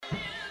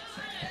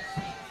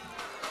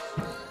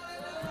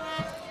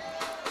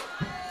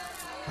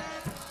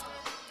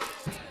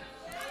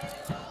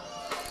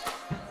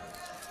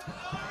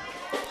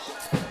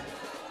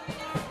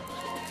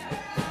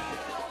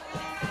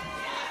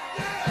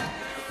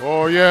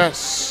Oh,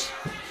 yes.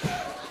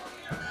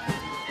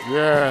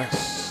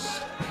 Yes.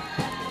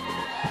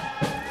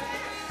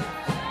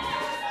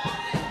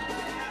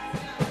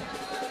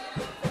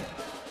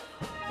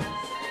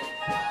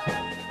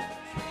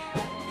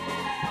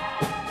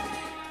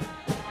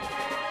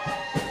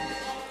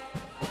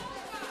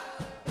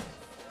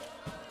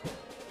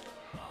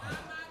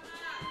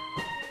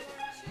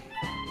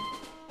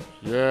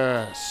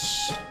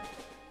 Yes.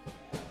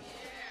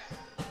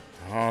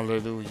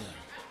 Hallelujah.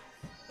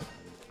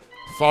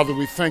 Father,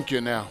 we thank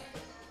you now.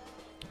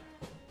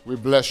 We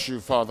bless you,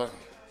 Father,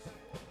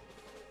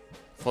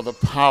 for the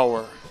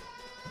power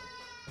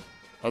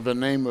of the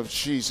name of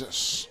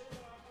Jesus,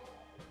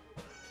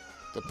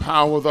 the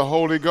power of the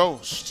Holy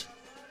Ghost,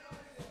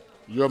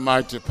 your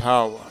mighty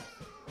power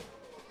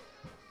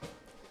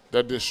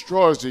that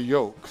destroys the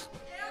yoke,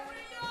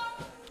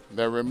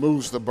 that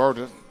removes the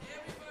burden.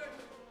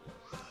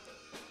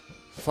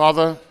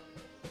 Father,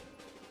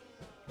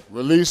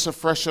 release a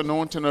fresh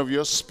anointing of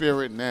your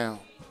spirit now,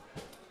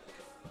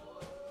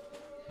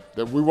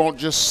 that we won't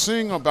just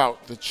sing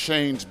about the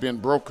chains being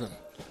broken,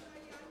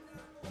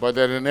 but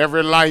that in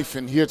every life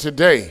in here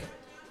today,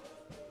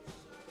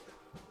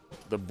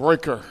 the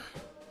breaker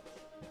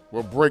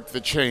will break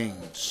the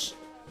chains.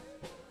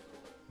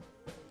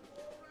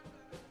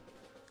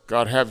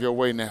 God, have your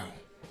way now.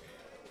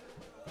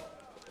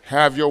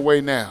 Have your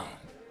way now.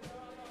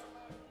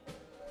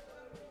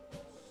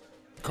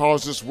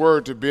 Cause this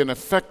word to be an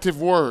effective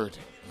word.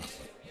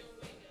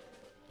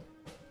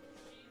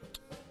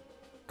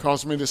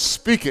 Cause me to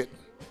speak it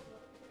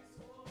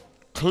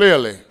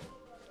clearly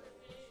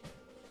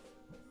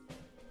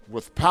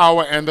with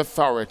power and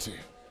authority.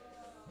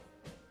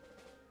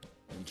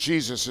 In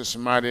Jesus'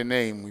 mighty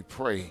name we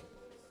pray.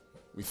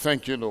 We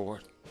thank you,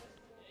 Lord.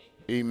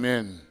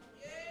 Amen.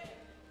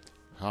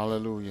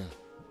 Hallelujah.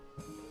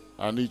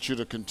 I need you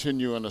to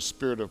continue in a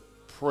spirit of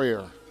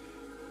prayer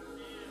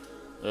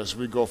as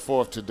we go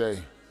forth today.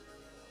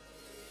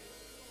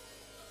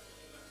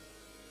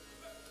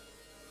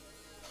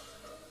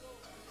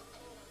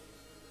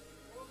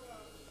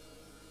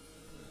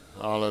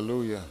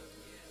 Hallelujah.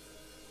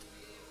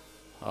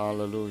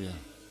 Hallelujah.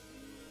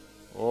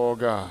 Oh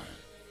God.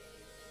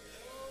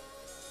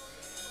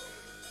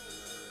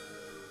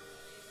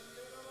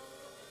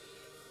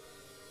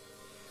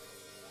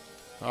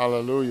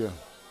 Hallelujah.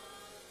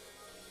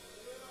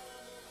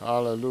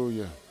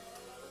 Hallelujah.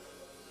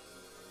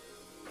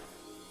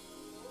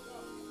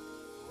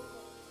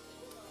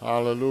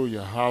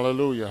 Hallelujah.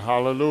 Hallelujah.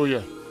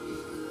 Hallelujah.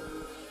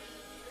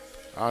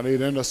 I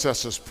need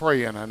intercessors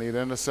praying. I need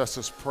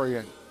intercessors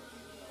praying.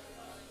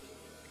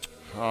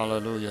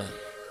 Hallelujah.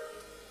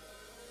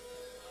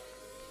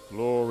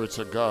 Glory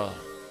to God.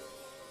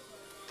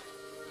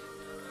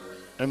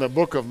 In the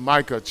book of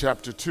Micah,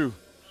 chapter 2,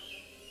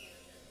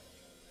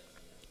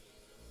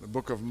 the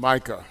book of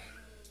Micah,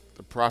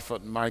 the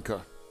prophet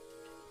Micah,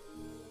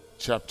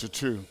 chapter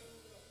 2.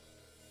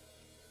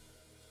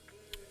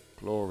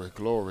 Glory,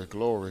 glory,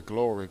 glory,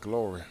 glory,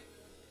 glory.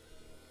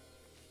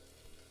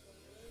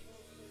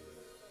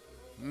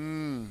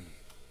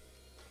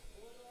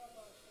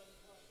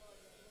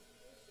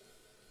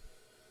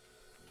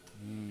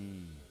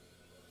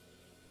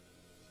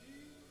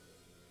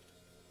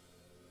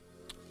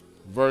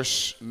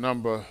 Verse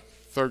number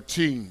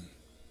 13.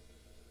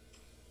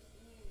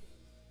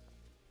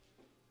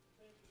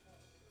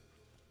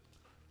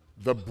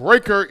 The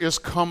breaker is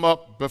come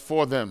up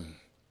before them.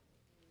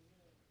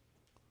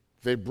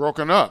 They've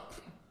broken up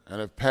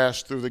and have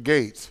passed through the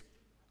gate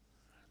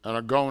and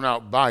are gone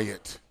out by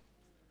it.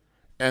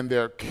 And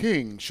their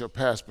king shall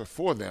pass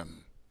before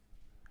them,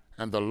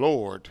 and the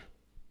Lord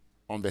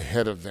on the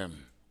head of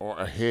them, or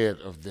ahead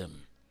of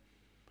them.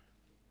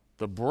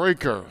 The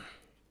breaker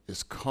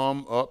is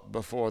come up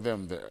before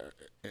them.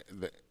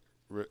 The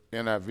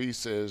NIV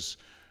says,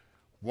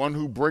 one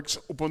who breaks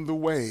open the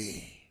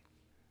way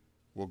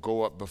will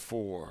go up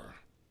before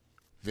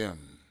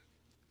them.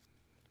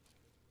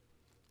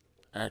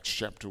 Acts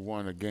chapter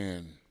 1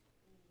 again,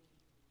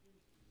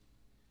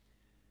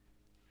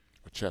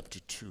 or chapter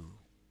 2.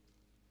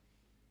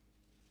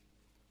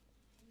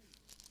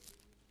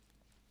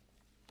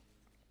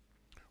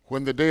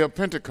 When the day of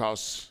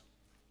Pentecost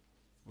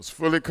was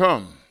fully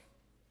come,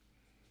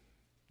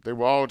 they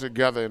were all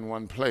together in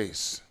one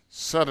place.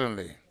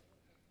 Suddenly,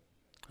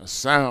 a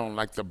sound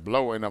like the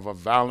blowing of a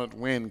violent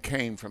wind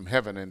came from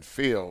heaven and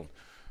filled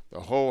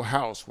the whole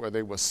house where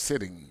they were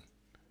sitting.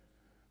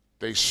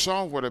 They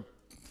saw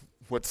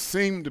what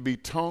seemed to be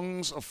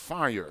tongues of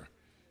fire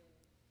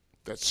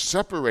that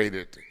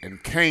separated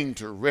and came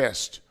to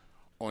rest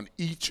on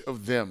each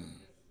of them.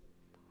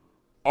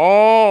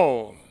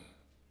 All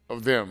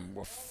of them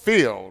were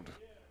filled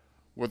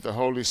with the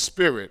Holy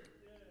Spirit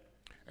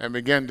and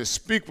began to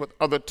speak with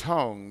other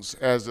tongues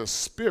as the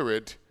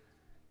Spirit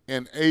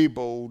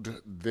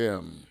enabled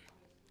them.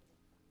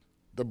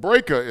 The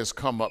breaker is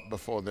come up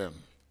before them.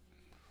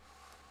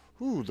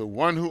 The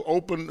one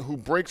who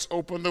breaks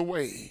open the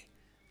way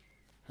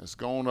has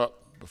gone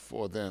up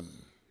before them.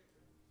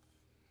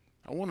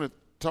 I want to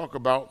talk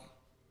about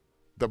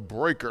the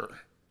breaker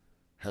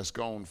has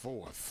gone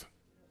forth.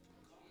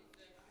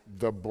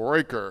 The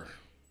breaker,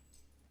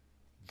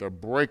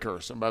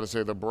 somebody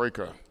say the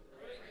breaker,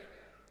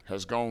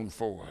 has gone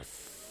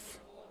forth.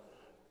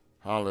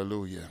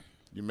 Hallelujah.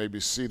 You may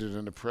be seated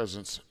in the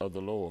presence of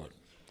the Lord.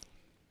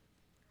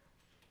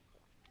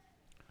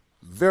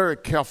 Very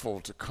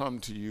careful to come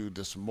to you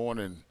this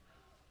morning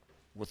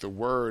with a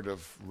word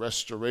of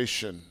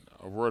restoration,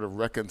 a word of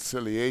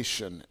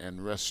reconciliation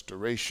and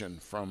restoration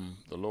from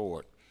the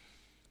Lord.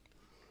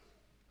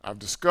 I've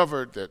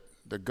discovered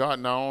that God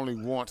not only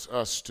wants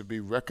us to be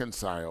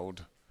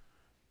reconciled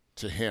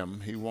to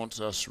Him, He wants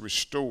us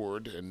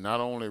restored, and not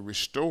only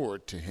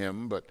restored to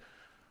Him, but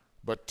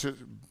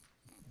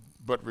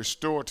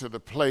restored to the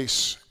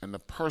place and the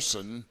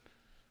person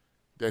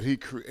that He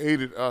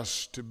created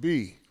us to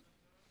be.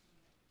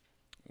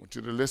 I want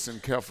you to listen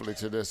carefully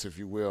to this, if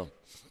you will.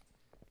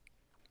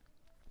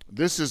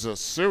 This is a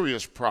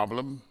serious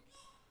problem.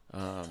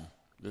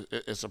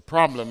 It's a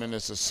problem, and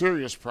it's a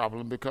serious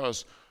problem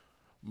because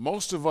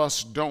most of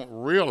us don't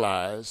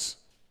realize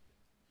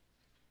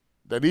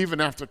that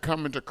even after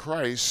coming to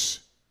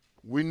Christ,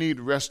 we need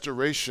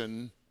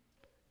restoration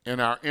in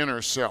our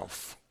inner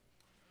self.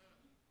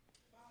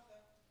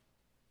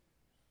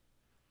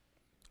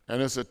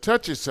 And it's a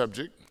touchy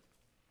subject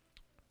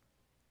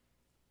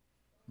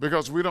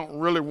because we don't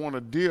really want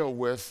to deal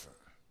with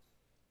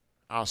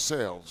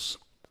ourselves.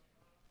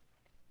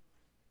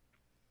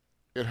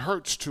 It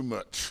hurts too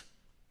much.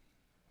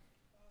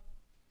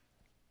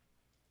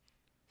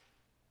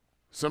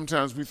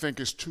 Sometimes we think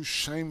it's too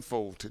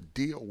shameful to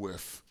deal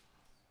with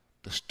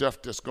the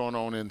stuff that's going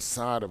on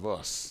inside of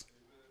us.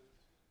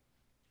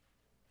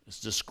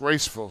 It's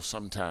disgraceful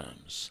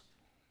sometimes.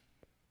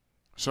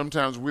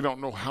 Sometimes we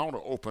don't know how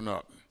to open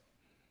up,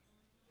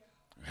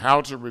 how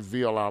to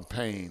reveal our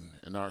pain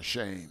and our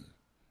shame.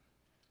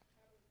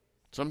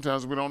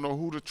 Sometimes we don't know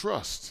who to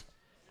trust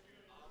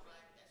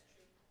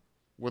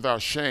with our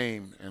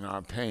shame and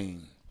our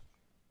pain.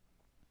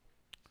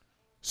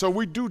 So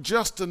we do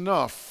just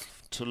enough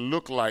to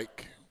look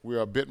like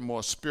we're a bit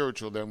more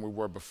spiritual than we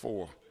were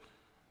before.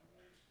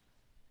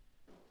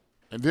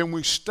 And then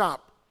we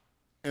stop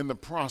in the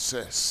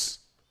process.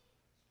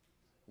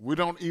 We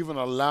don't even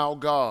allow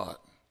God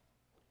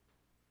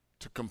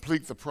to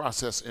complete the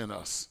process in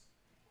us.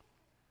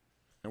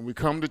 And we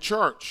come to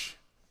church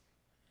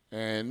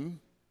and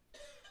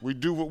we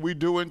do what we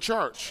do in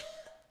church.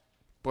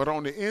 But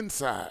on the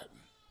inside,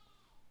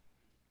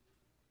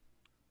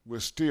 we're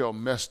still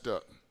messed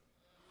up.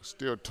 We're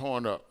still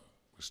torn up.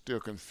 We're still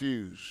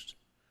confused.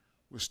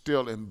 We're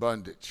still in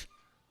bondage.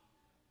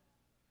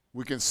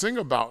 We can sing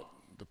about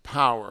the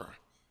power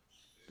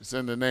that's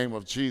in the name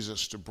of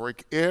Jesus to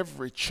break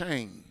every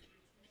chain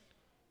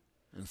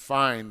and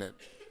find that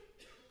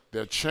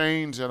there are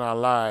chains in our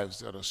lives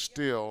that are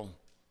still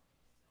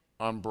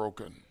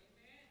unbroken.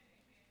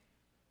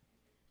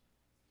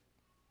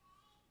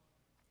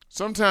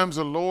 Sometimes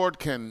the Lord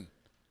can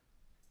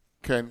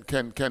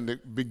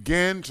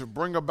begin to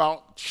bring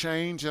about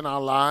change in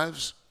our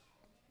lives.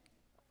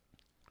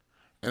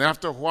 And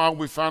after a while,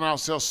 we find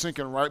ourselves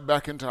sinking right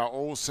back into our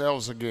old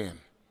selves again.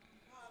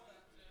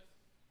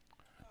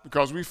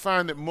 Because we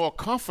find it more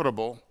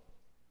comfortable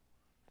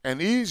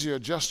and easier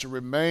just to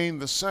remain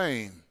the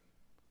same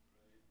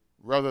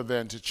rather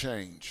than to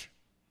change.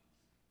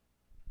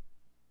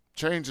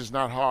 Change is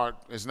not hard,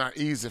 it's not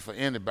easy for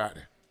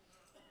anybody.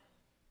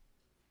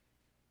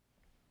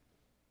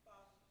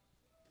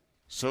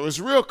 So it's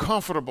real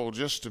comfortable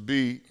just to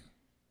be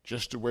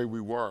just the way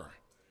we were.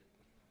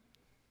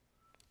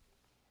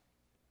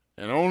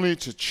 And only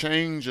to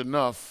change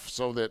enough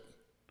so that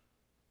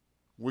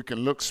we can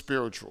look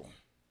spiritual.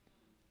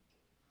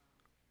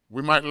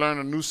 We might learn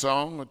a new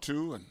song or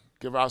two and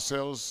give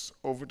ourselves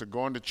over to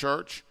going to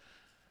church.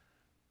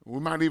 We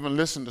might even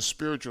listen to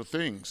spiritual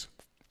things.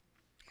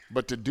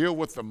 But to deal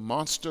with the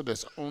monster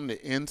that's on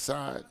the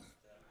inside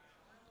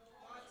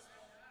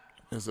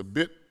is a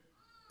bit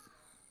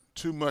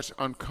too much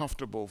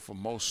uncomfortable for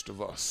most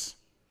of us.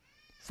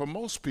 For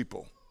most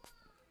people.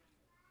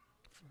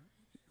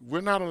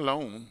 We're not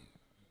alone.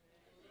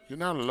 You're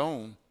not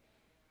alone.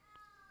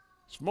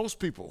 It's most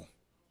people.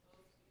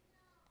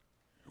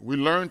 We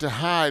learn to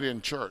hide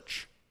in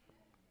church.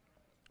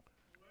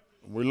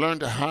 We learn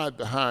to hide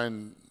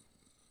behind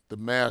the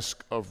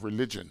mask of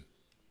religion.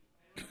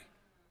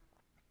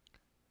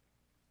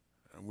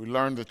 We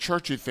learn the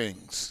churchy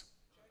things.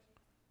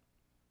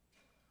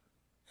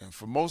 And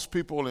for most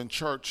people in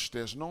church,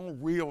 there's no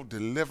real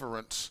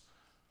deliverance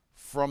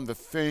from the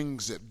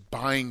things that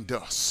bind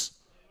us.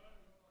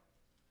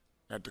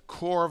 At the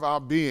core of our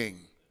being,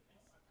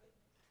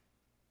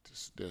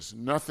 there's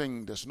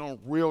no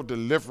real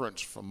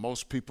deliverance for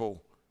most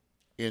people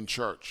in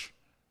church.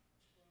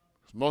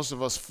 Most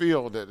of us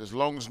feel that as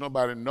long as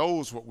nobody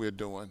knows what we're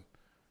doing,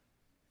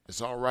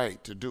 it's all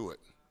right to do it.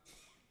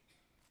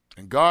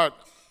 And God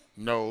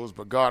knows,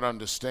 but God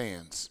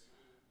understands.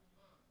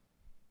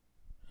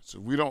 So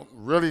we don't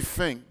really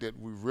think that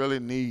we really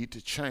need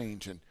to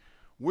change. And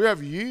we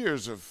have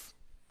years of,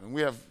 and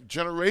we have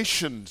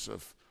generations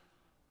of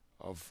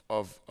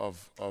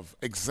of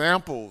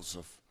examples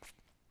of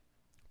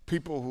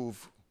people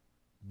who've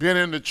been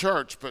in the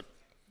church but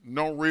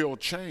no real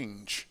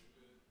change.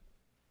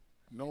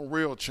 No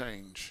real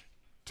change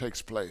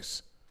takes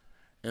place.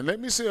 And let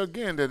me say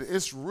again that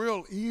it's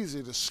real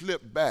easy to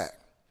slip back.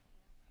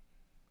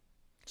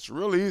 It's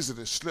real easy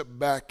to slip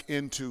back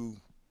into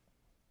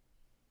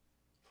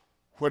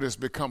what has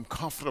become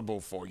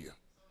comfortable for you.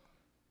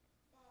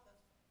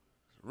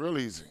 It's real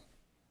easy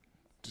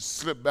to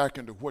slip back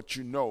into what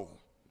you know.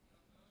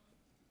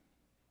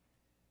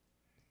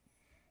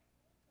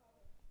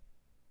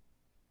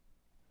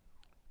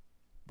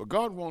 But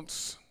God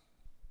wants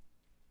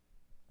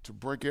to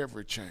break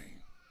every chain.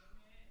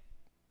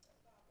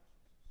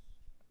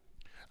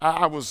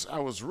 I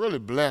was really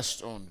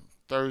blessed on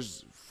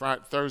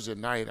Thursday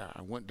night.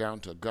 I went down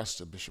to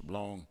Augusta. Bishop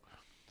Long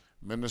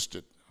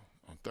ministered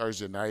on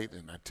Thursday night,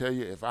 and I tell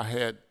you, if I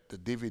had the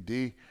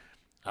DVD,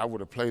 I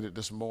would have played it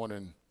this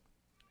morning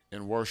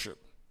in worship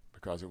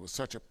because it was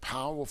such a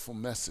powerful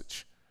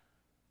message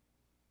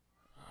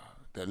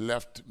that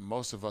left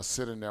most of us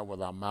sitting there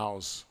with our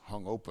mouths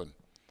hung open.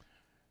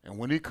 And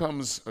when he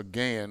comes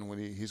again, when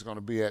he's going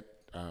to be at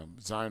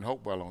Zion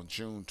Hopewell on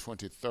June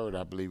 23rd,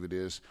 I believe it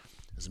is,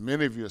 as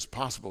many of you as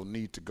possible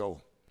need to go.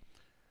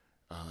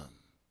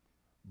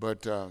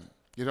 But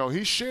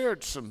he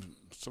shared some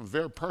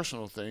very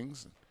personal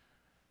things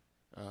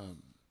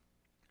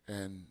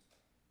and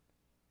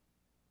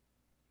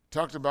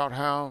talked about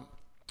how,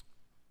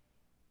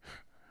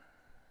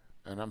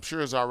 and I'm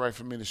sure it's all right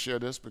for me to share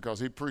this because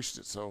he preached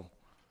it, so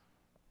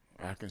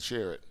I can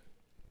share it.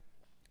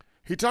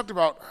 He talked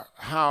about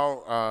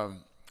how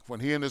when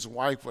he and his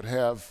wife would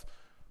have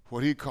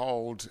what he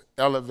called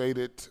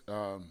elevated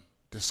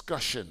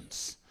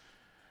discussions.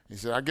 He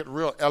said, I get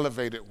real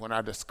elevated when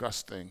I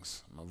discuss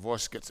things. My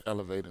voice gets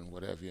elevated and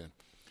whatever.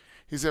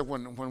 He said,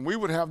 when we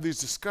would have these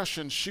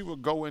discussions, she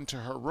would go into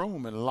her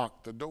room and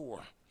lock the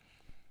door.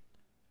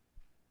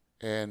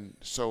 And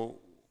so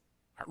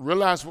I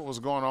realized what was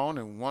going on,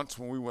 and once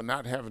when we were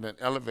not having an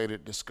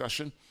elevated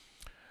discussion,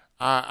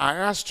 I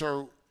asked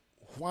her,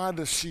 why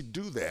does she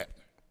do that?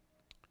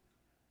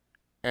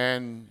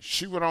 And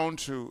she went on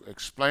to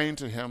explain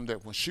to him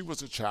that when she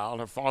was a child,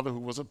 her father, who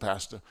was a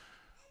pastor,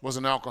 was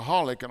an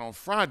alcoholic, and on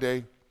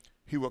Friday,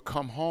 he would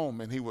come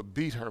home and he would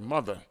beat her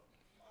mother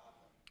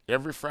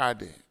every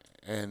Friday.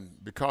 And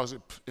because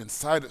it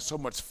incited so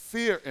much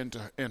fear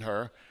in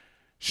her,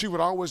 she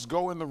would always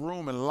go in the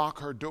room and lock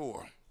her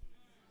door.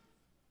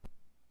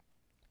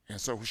 And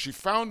so she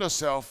found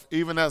herself,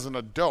 even as an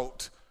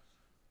adult,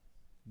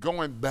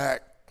 going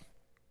back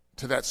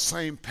to that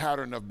same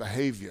pattern of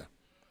behavior.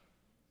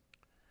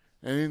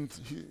 And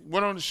he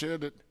went on to share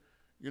that,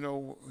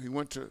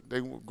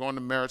 they were going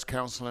to marriage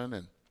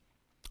counseling,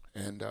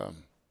 and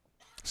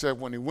said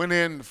when he went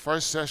in the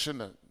first session,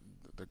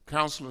 the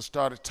counselor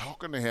started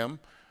talking to him,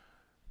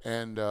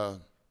 and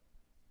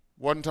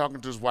wasn't talking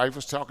to his wife,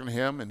 was talking to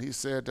him, and he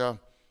said,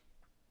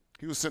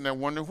 he was sitting there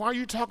wondering, why are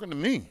you talking to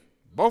me?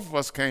 Both of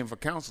us came for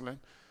counseling.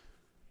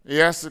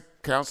 He asked the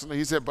counselor,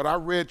 he said, but I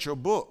read your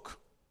book.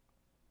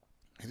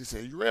 And he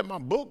said, you read my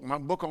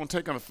book on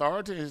taking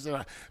authority? He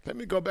said, let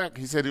me go back.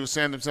 He said, he was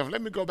saying to himself,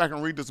 let me go back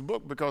and read this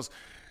book because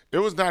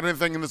there was not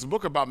anything in this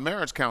book about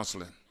marriage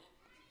counseling.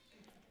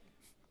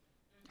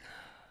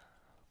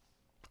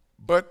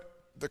 But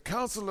the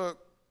counselor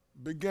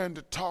began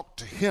to talk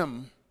to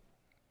him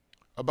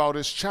about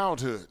his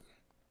childhood,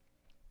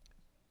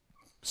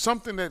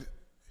 something that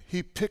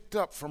he picked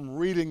up from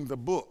reading the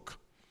book.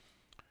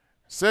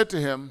 Said to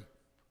him,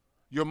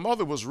 your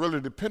mother was really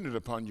dependent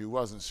upon you,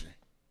 wasn't she? He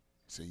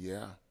said,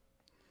 yeah.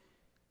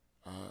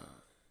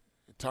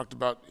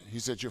 He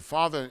said, you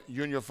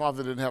and your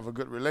father didn't have a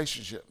good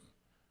relationship.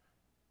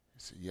 He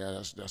said,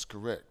 yeah, that's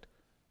correct.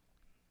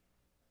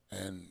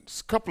 And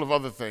a couple of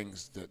other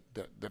things that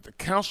the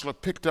counselor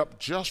picked up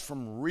just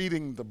from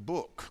reading the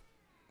book.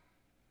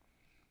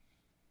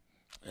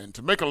 And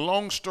to make a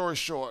long story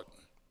short,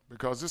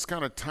 because this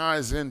kind of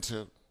ties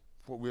into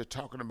what we're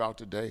talking about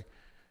today,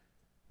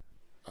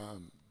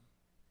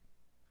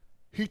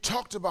 he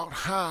talked about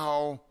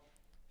how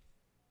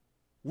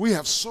we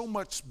have so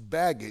much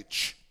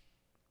baggage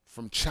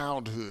from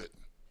childhood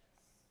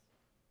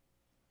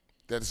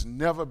that has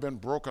never been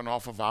broken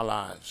off of our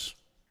lives.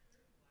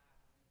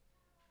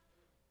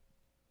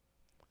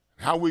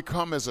 How we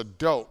come as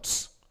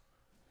adults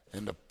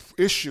and the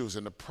issues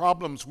and the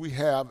problems we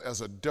have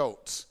as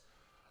adults,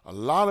 a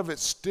lot of it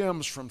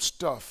stems from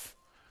stuff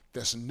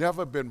that's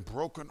never been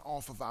broken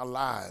off of our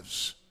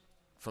lives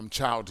from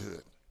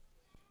childhood.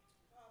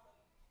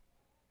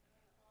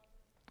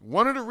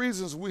 One of the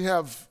reasons we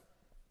have,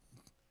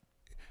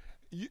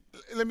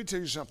 let me tell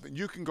you something.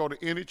 You can go to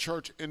any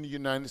church in the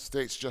United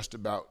States just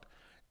about,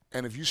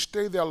 and if you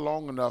stay there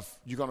long enough,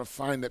 you're going to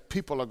find that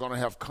people are going to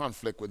have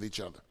conflict with each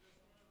other.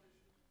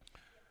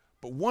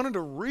 But one of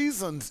the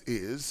reasons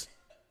is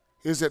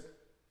that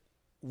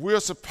we're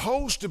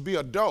supposed to be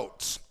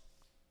adults,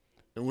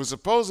 and we're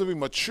supposed to be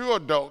mature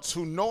adults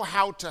who know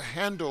how to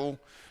handle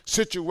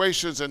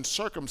situations and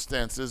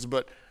circumstances,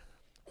 but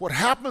what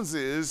happens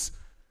is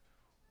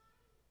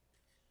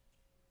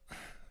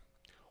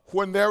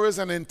when there is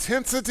an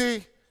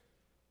intensity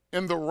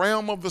in the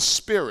realm of the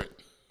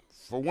spirit,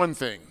 for one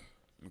thing,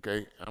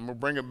 okay, I'm going to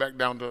bring it back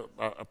down to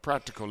a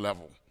practical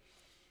level.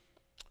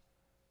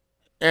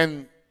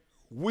 And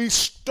we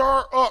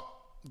stir up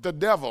the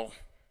devil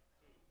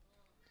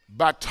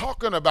by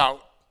talking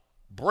about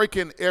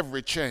breaking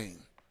every chain.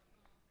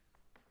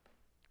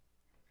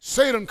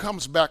 Satan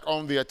comes back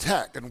on the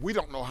attack, and we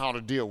don't know how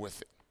to deal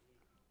with it.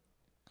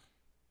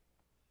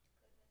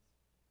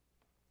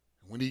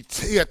 When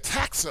he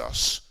attacks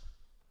us,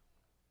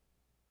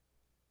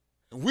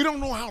 and we don't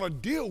know how to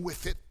deal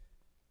with it,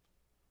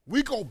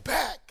 we go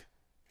back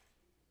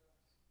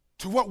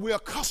to what we're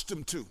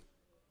accustomed to.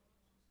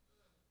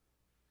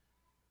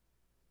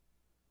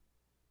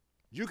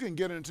 You can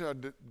get into a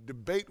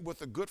debate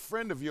with a good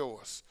friend of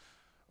yours.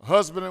 A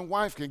husband and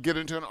wife can get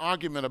into an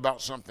argument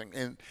about something.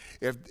 And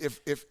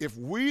if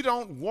we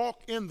don't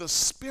walk in the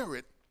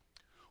Spirit,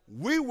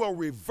 we will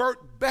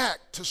revert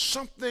back to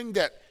something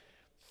that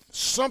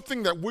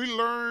we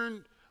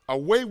learned, a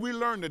way we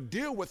learned to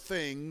deal with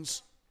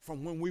things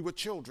from when we were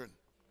children,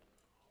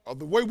 or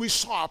the way we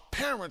saw our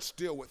parents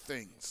deal with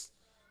things.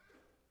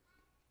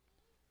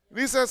 And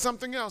he said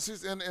something else,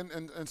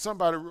 and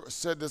somebody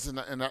said this,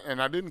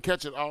 and I didn't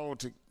catch it all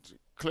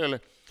clearly.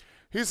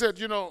 He said,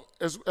 you know,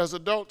 as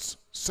adults,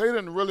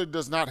 Satan really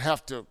does not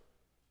have to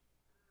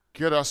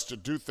get us to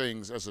do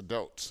things as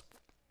adults.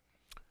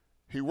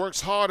 He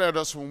works hard at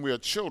us when we are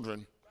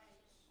children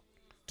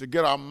to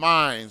get our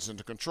minds and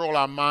to control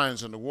our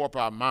minds and to warp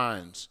our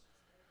minds.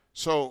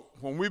 So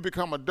when we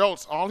become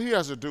adults, all he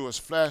has to do is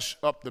flash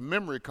up the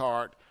memory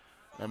card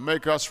and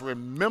make us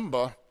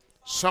remember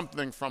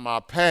something from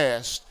our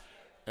past,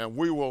 and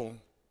we will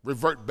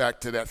revert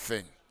back to that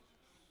thing.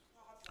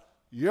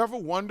 You ever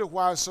wonder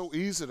why it's so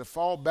easy to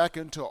fall back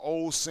into an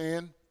old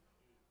sin?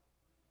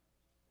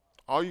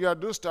 All you got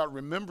to do is start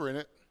remembering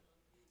it.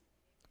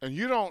 And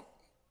you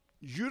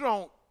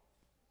don't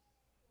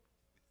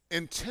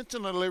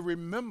intentionally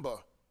remember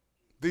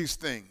these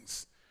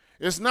things.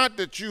 It's not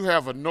that you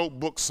have a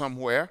notebook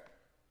somewhere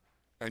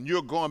and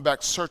you're going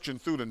back searching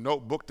through the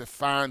notebook to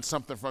find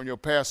something from your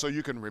past so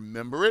you can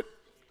remember it.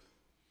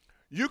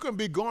 You can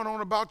be going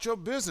on about your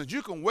business.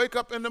 You can wake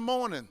up in the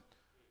morning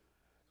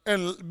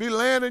and be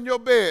laying in your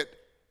bed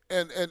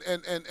and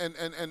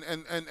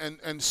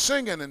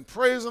singing and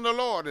praising the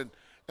Lord,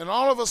 and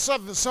all of a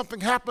sudden something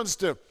happens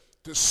to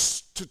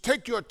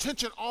take your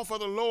attention off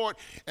of the Lord,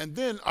 and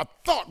then a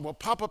thought will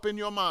pop up in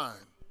your mind.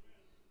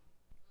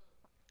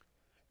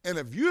 And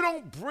if you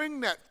don't bring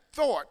that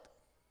thought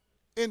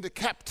into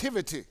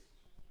captivity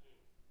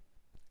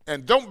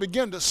and don't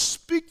begin to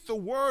speak the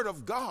word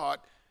of God,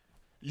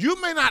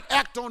 you may not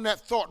act on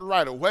that thought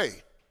right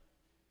away.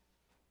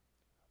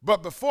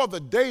 But before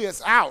the day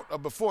is out, or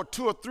before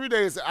 2 or 3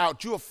 days are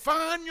out, you'll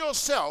find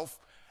yourself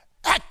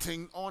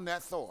acting on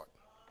that thought.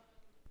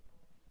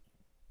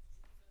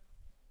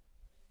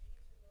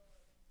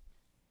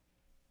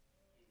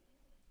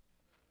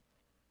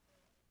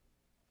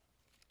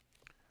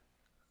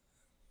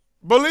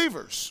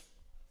 Believers,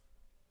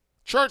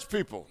 church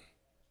people,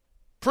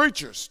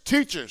 preachers,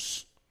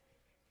 teachers,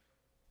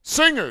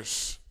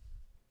 singers,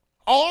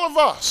 all of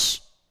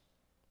us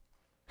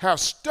have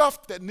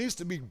stuff that needs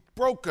to be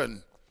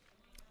broken,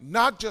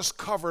 not just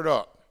covered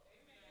up,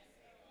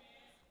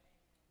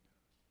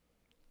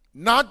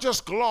 not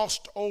just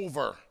glossed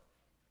over,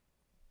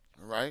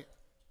 all right?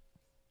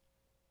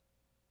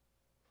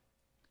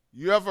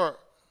 You ever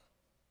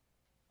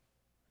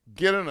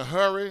get in a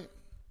hurry,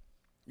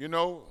 you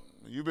know,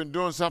 you've been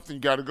doing something, you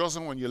got to go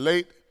somewhere, you're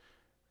late,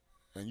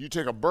 and you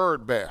take a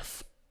bird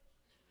bath.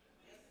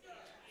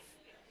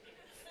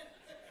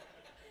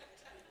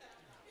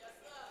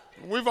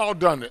 We've all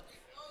done it.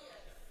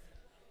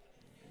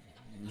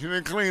 You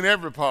didn't clean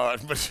every part,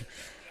 but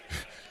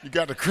you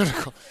got the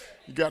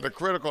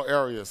critical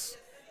areas.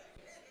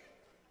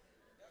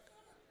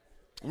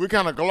 We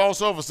kind of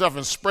gloss over stuff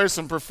and spray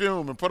some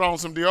perfume and put on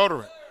some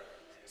deodorant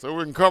so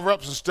we can cover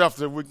up some stuff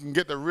that we can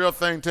get the real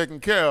thing taken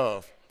care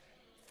of.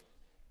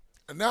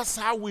 And that's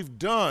how we've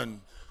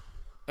done,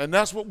 and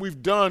that's what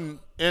we've done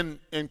in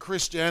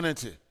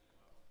Christianity.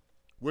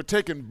 We're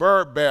taking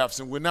bird baths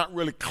and we're not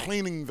really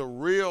cleaning the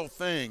real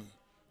thing,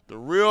 the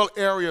real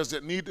areas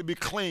that need to be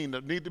cleaned,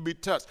 that need to be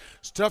touched.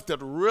 Stuff that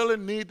really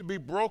need to be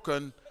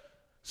broken,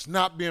 it's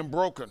not being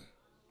broken.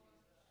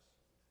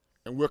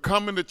 And we're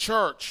coming to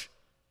church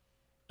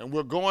and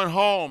we're going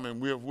home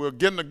and we're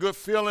getting a good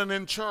feeling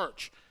in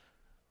church.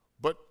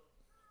 But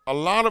a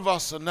lot of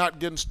us are not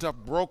getting stuff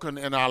broken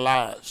in our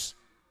lives.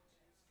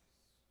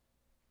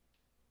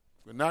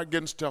 We're not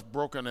getting stuff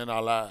broken in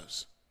our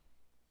lives.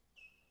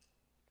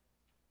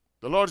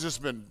 The Lord's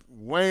just been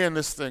weighing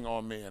this thing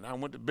on me, and I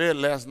went to bed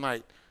last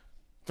night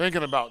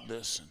thinking about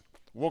this, and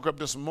woke up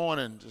this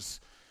morning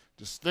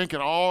just thinking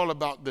all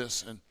about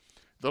this. And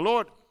the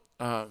Lord,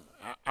 I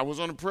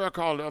was on a prayer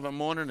call the other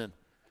morning,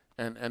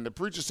 and the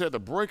preacher said the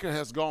breaker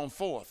has gone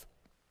forth.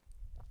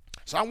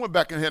 So I went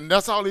back in here, and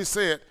that's all he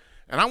said.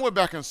 And I went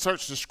back and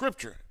searched the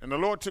scripture, and the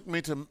Lord took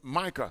me to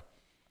Micah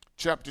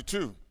chapter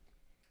 2,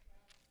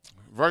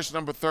 verse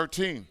number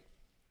 13.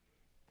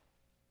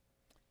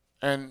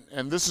 And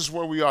this is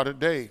where we are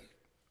today.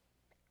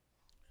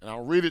 And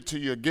I'll read it to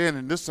you again,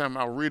 and this time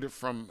I'll read it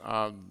from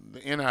the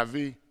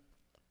NIV.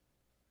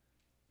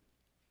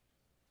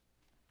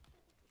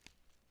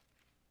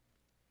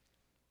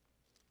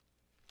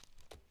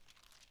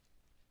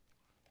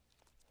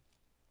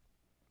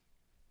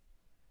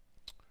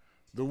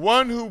 The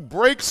one who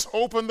breaks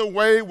open the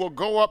way will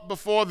go up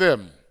before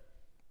them.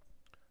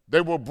 They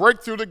will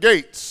break through the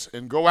gates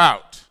and go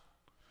out.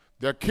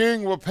 Their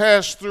king will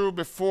pass through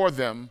before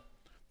them,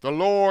 the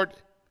Lord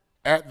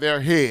at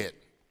their head.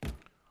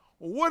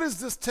 What is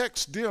this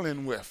text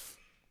dealing with?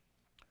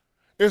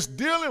 It's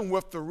dealing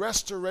with the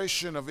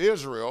restoration of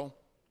Israel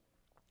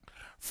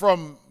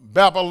from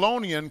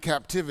Babylonian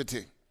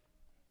captivity.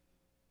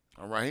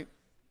 All right?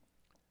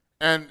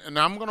 And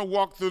I'm going to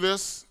walk through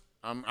this.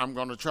 I'm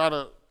going to try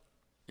to,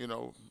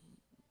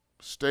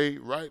 stay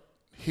right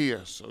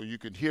here so you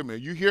can hear me.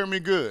 You hear me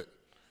good?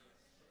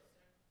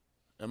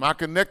 Am I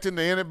connecting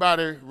to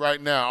anybody right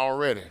now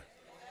already?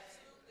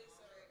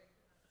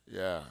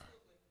 Yeah.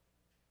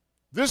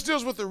 This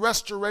deals with the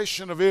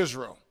restoration of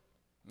Israel.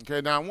 Okay,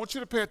 now I want you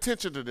to pay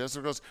attention to this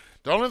because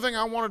the only thing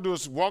I want to do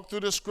is walk through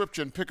this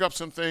scripture and pick up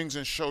some things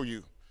and show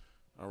you.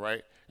 All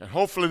right? And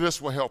hopefully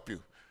this will help you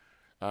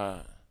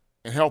and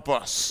help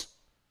us.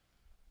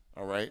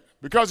 All right?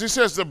 Because he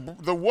says the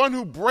one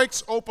who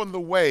breaks open the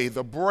way,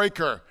 the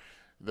breaker,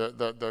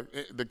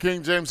 the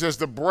King James says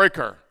the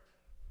breaker.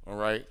 All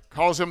right?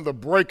 Calls him the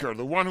breaker,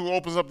 the one who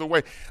opens up the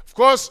way. Of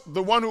course,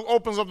 the one who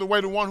opens up the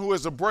way, the one who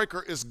is the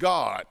breaker is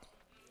God.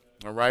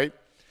 All right?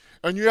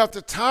 And you have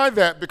to tie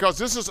that because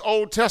this is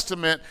Old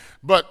Testament,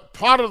 but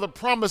part of the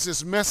promise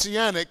is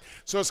messianic.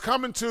 So it's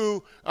coming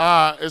to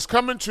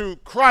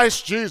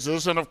Christ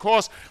Jesus, and of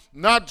course,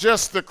 not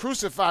just the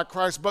crucified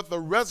Christ, but the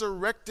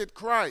resurrected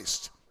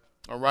Christ.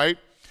 All right?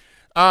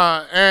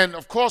 And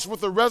of course, with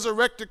the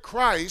resurrected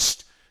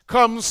Christ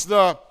comes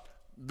the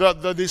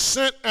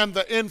descent and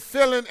the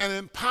infilling and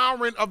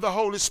empowering of the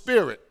Holy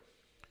Spirit.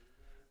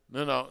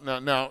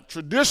 Now,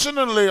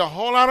 traditionally, a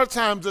whole lot of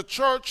times, the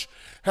church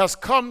has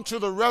come to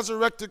the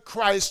resurrected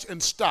Christ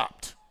and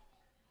stopped.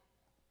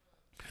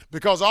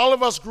 Because a lot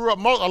of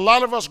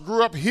us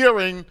grew up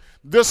hearing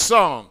this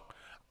song.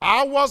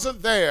 I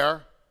wasn't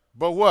there,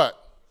 but what?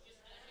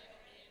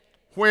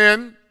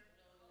 When?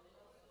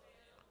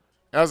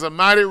 As a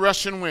mighty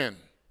rushing wind.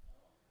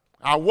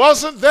 I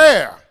wasn't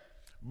there,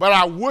 but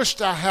I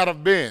wished I had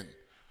have been.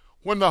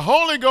 When the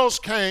Holy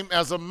Ghost came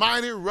as a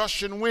mighty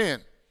rushing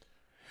wind.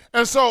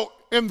 And so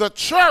in the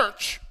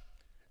church,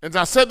 as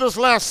I said this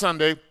last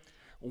Sunday,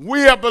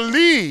 we have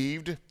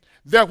believed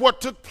that what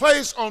took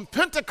place on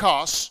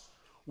Pentecost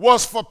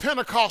was for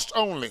Pentecost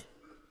only.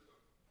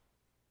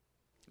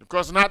 Of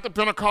course, not the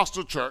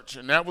Pentecostal church,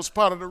 and that was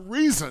part of the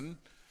reason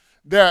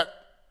that,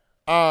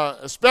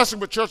 especially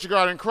with Church of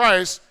God in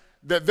Christ,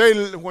 that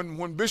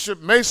when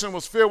Bishop Mason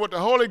was filled with the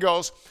Holy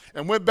Ghost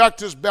and went back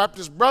to his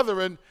Baptist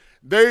brethren,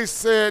 they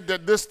said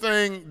that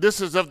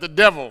this is of the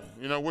devil.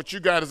 What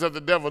you got is of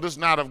the devil. This is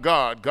not of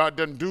God. God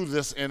doesn't do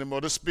this anymore.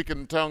 This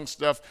speaking in tongues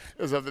stuff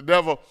is of the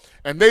devil.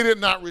 And they did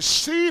not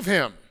receive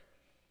him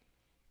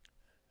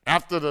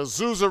after the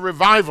Azusa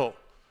revival.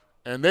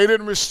 And they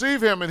didn't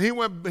receive him, and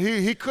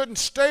he couldn't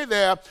stay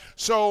there.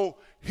 So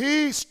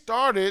he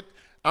started,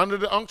 under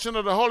the unction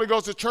of the Holy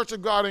Ghost, the Church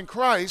of God in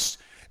Christ.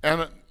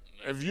 And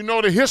if you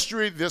know the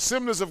history, the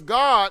Assemblies of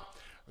God,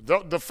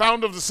 the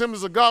founder of the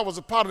Assemblies of God was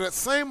a part of that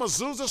same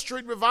Azusa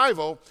Street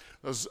revival.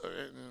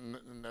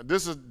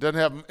 This doesn't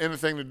have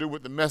anything to do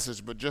with the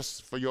message, but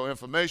just for your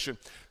information.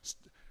 It's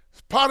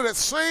part of that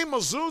same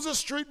Azusa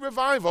Street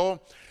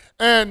revival.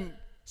 And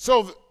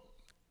so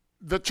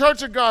the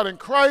Church of God in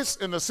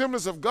Christ and the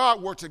Assemblies of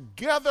God were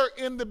together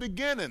in the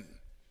beginning.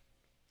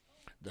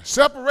 The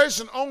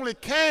separation only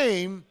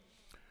came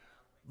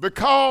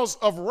because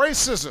of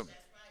racism.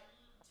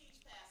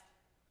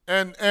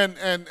 And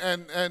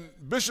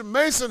Bishop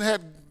Mason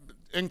had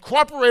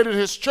incorporated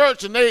his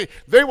church, and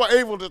they were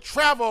able to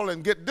travel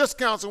and get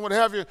discounts and what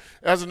have you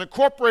as an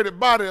incorporated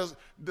body.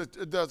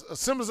 The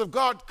Assemblies of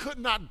God could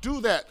not do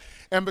that.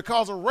 And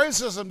because of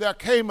racism, there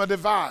came a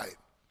divide.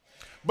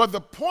 But the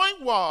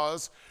point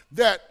was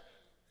that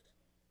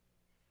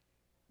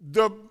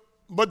the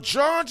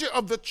majority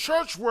of the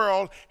church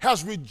world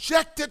has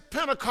rejected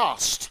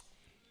Pentecost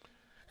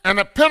and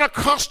a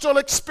Pentecostal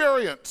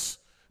experience.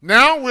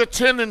 Now we're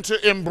tending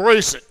to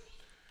embrace it,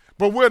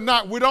 but we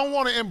don't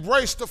want to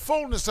embrace the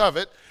fullness of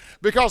it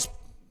because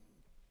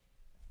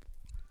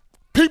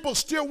people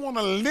still want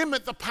to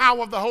limit the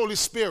power of the Holy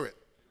Spirit.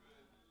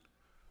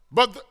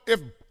 But if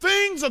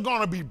things are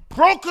going to be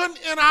broken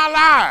in our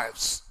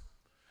lives,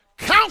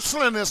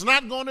 counseling is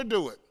not going to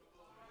do it.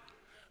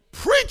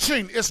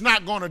 Preaching is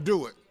not going to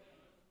do it.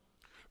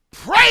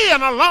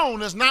 Praying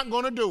alone is not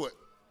going to do it.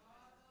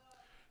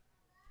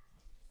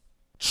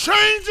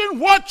 Changing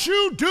what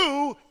you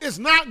do is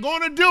not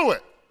going to do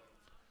it.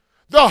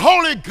 The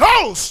Holy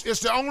Ghost is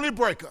the only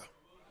breaker.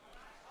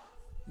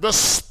 The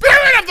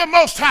Spirit of the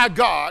Most High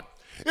God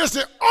is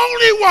the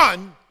only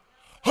one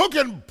who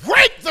can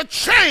break the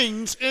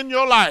chains in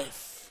your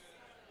life.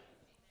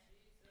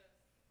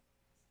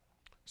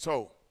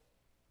 So,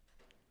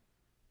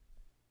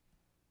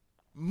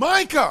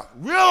 Micah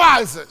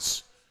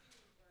realizes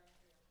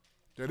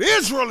that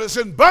Israel is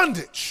in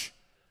bondage.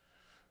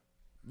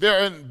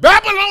 They're in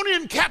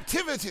Babylonian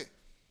captivity.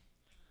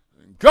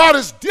 God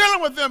is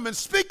dealing with them and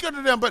speaking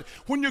to them. But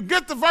when you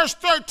get to verse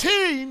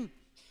 13,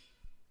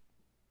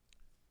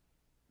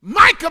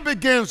 Micah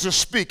begins to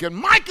speak. And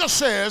Micah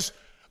says,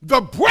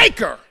 the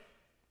breaker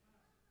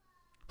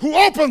who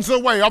opens the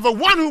way, or the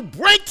one who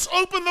breaks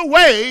open the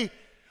way,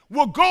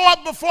 will go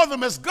up before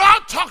them. As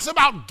God talks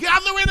about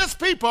gathering his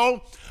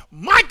people,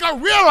 Micah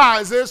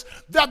realizes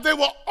that they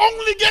will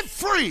only get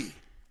free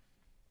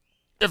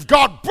if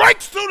God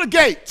breaks through the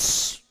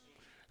gates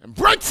and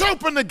breaks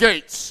open the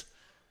gates.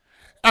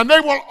 And they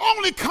will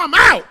only come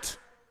out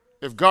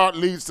if God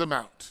leads them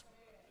out.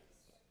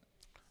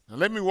 Now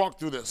let me walk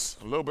through this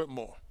a little bit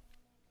more.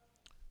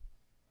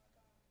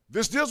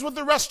 This deals with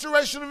the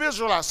restoration of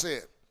Israel, I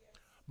said.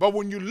 But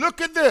when you look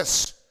at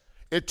this,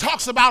 it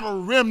talks about a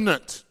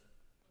remnant.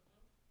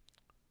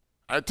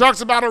 It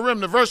talks about a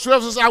remnant. Verse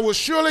 12 says, I will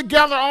surely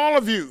gather all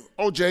of you,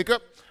 O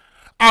Jacob.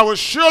 I will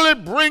surely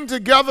bring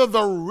together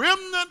the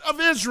remnant of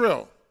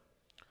Israel.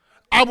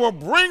 I will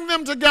bring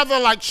them together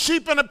like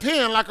sheep in a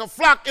pen, like a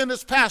flock in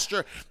its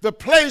pasture. The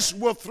place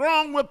will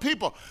throng with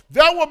people.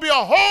 There will be a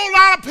whole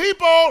lot of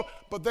people,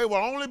 but they will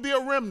only be a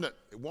remnant.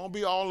 It won't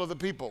be all of the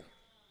people.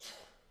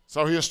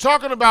 So he is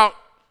talking about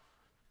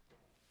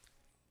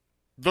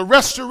the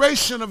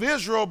restoration of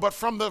Israel, but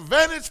from the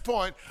vantage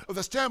point of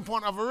the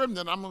standpoint of a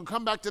remnant. I'm going to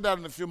come back to that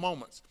in a few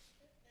moments.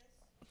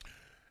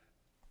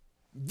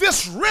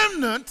 This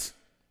remnant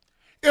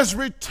is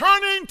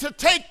returning to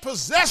take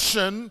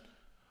possession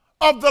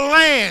of the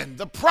land,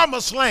 the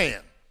promised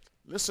land.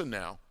 Listen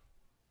now.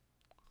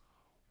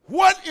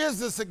 What is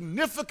the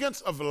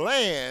significance of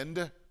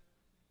land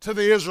to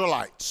the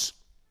Israelites?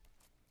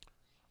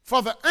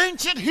 For the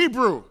ancient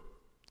Hebrew,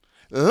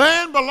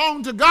 land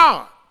belonged to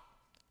God,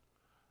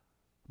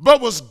 but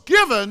was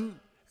given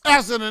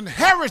as an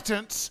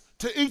inheritance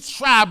to each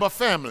tribe or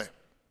family.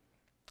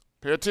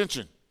 Pay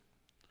attention.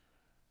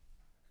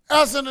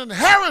 As an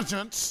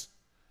inheritance,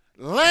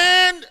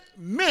 land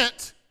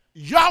meant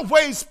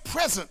Yahweh's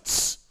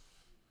presence.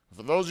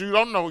 For those of you who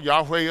don't know,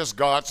 Yahweh is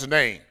God's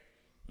name.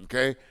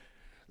 Okay?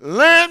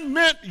 Land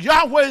meant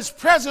Yahweh's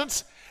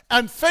presence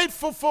and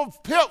faithful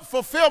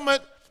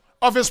fulfillment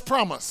of his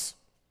promise.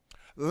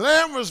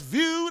 Land was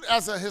viewed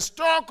as a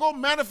historical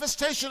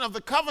manifestation of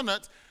the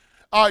covenant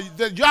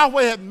that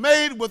Yahweh had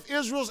made with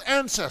Israel's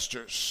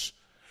ancestors.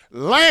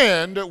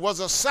 Land was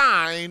a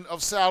sign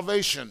of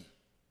salvation.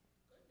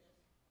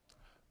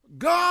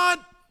 God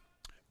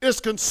is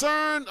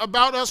concerned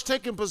about us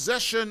taking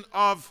possession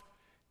of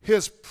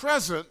his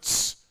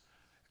presence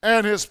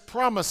and his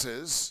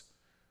promises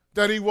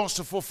that he wants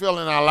to fulfill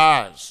in our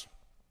lives.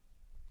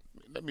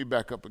 Let me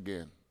back up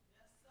again.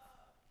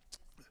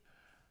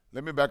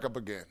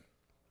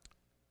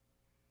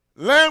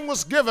 Land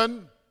was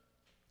given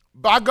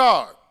by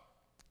God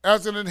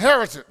as an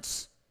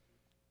inheritance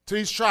to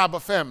each tribe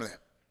or family.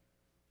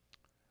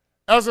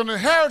 As an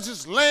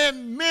inheritance,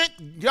 land meant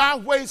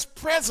Yahweh's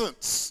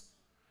presence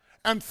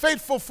and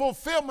faithful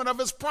fulfillment of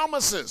his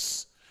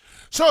promises.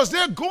 So as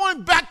they're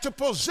going back to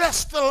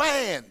possess the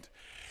land,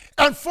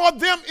 and for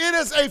them it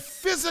is a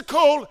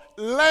physical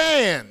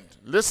land.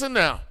 Listen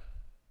now.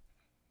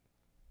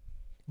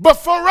 But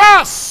for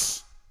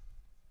us,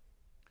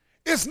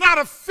 it's not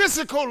a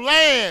physical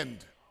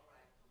land.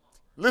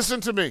 Listen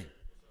to me.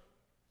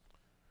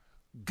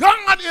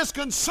 God is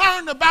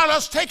concerned about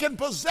us taking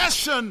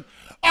possession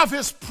of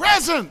his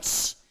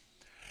presence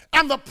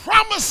and the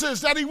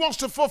promises that he wants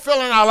to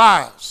fulfill in our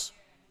lives.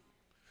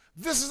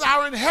 This is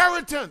our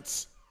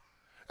inheritance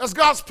as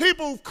God's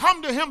people who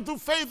come to him through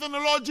faith in the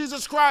Lord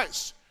Jesus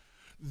Christ.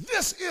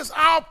 This is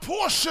our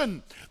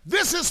portion.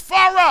 This is for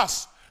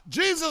us.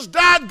 Jesus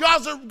died,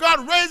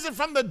 God raised him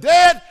from the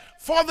dead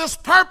for this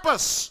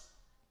purpose.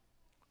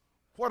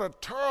 What a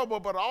terrible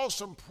but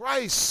awesome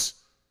price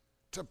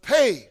to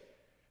pay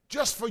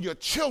just for your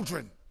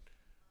children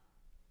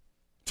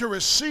to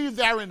receive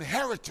their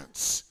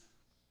inheritance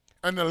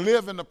and to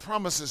live in the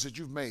promises that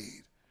you've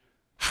made.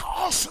 How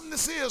awesome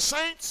this is,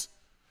 saints.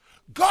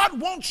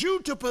 God wants you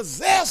to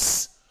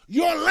possess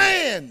your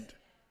land,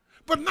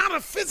 but not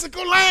a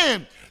physical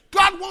land.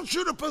 God wants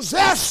you to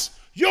possess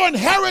your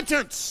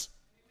inheritance.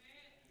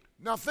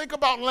 Now think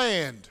about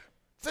land.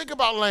 Think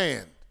about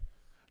land.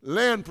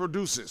 Land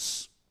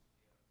produces.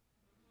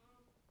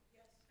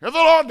 Hear the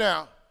Lord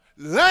now.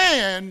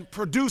 Land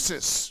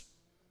produces.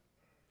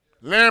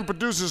 Land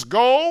produces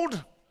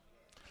gold.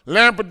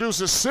 Land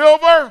produces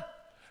silver.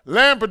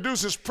 Land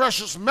produces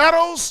precious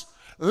metals.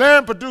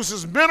 Land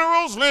produces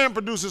minerals. Land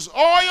produces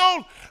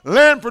oil.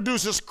 Land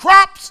produces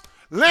crops.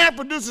 Land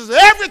produces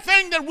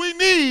everything that we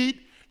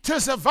need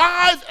to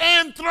survive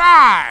and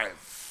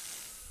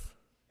thrive.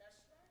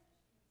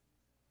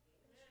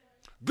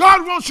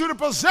 God wants you to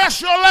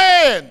possess your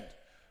land.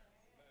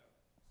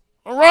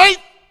 All right?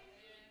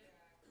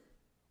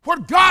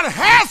 What God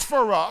has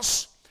for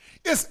us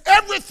is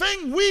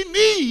everything we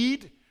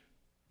need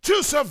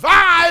to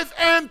survive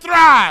and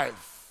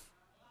thrive.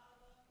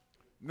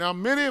 Now,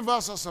 many of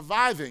us are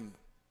surviving,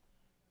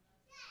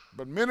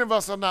 but many of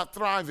us are not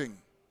thriving.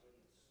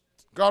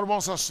 God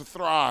wants us to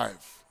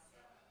thrive.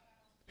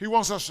 He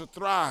wants us to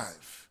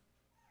thrive.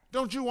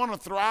 Don't you want to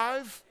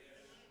thrive?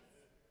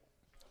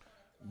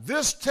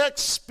 This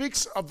text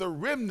speaks of the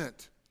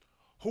remnant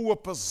who will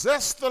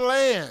possess the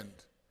land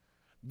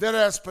that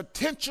has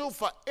potential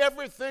for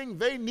everything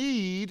they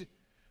need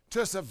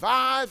to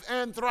survive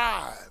and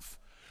thrive.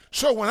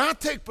 So when I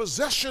take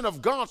possession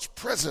of God's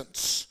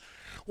presence,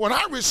 when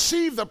I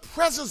receive the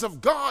presence of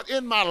God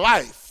in my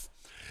life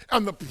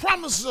and the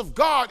promises of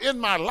God in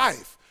my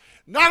life,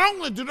 not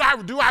only do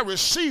I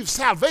receive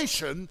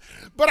salvation,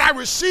 but I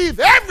receive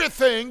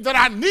everything that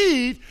I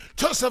need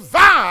to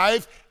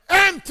survive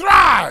and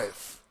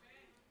thrive.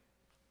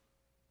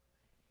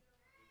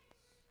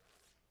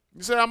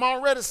 You say, I'm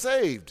already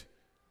saved.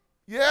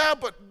 Yeah,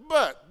 but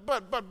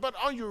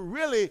are you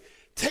really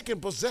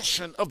taking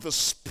possession of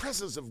the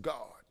presence of God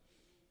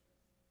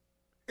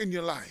in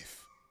your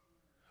life?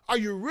 Are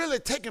you really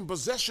taking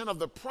possession of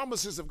the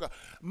promises of God?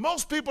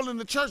 Most people in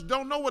the church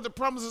don't know what the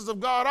promises of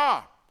God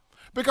are.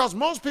 Because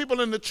most people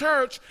in the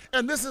church,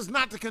 and this is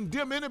not to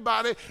condemn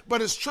anybody,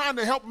 but it's trying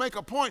to help make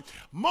a point,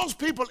 most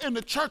people in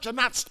the church are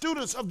not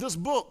students of this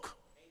book.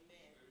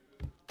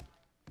 Amen.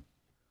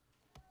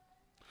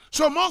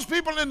 So most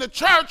people in the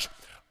church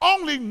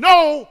only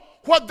know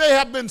what they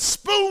have been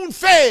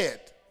spoon-fed.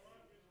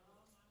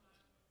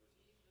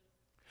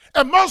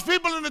 And most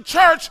people in the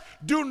church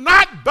do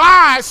not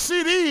buy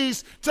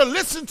CDs to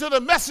listen to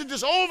the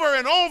messages over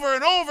and over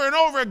and over and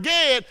over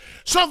again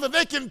so that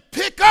they can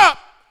pick up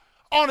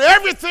on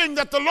everything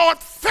that the Lord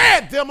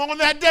fed them on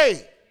that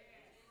day.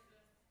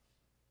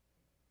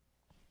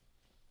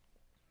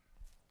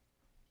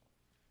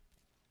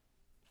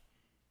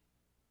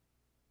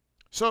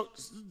 So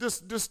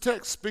this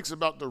text speaks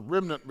about the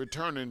remnant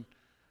returning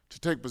to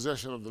take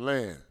possession of the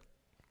land.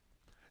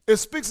 It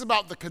speaks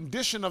about the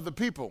condition of the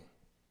people.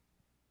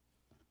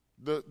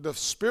 The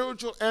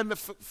spiritual and the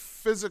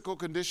physical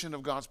condition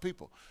of God's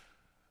people.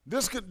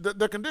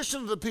 The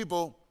condition of the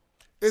people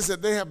is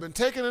that they have been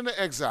taken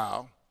into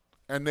exile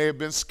and they have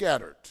been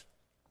scattered.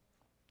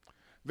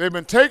 They've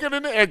been taken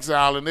into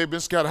exile and they've been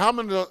scattered. How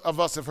many of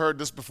us have heard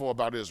this before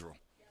about Israel?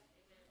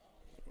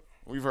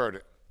 We've heard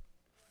it.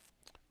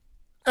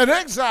 And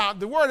exile,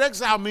 the word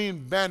exile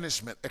means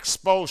banishment,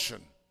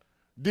 expulsion,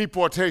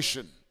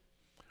 deportation.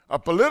 A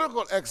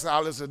political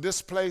exile is a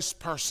displaced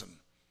person,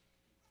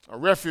 a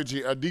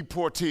refugee, a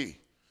deportee.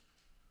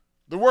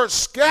 The word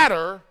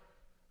scatter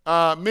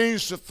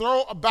means to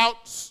throw about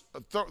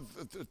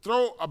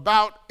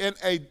in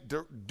a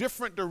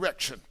different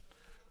direction,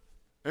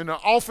 and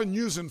are often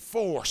using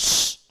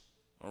force.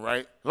 All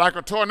right, like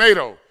a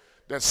tornado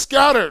that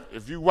scattered.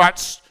 If you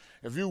watched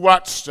the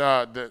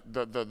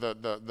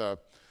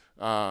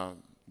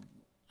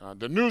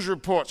news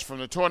reports from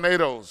the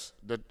tornadoes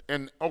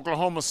in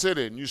Oklahoma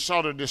City, and you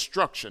saw the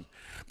destruction,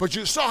 but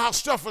you saw how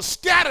stuff was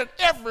scattered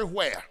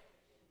everywhere.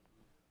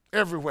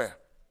 Everywhere.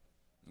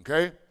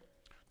 Okay?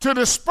 To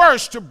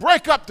disperse, to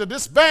break up, to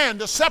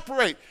disband, to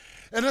separate.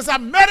 And as I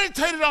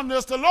meditated on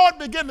this, the Lord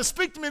began to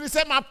speak to me, and he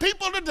said, my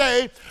people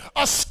today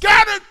are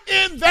scattered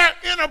in their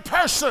inner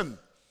person,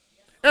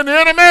 in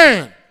the inner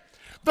man.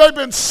 They've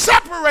been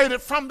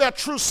separated from their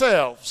true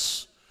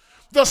selves,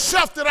 the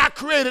self that I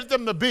created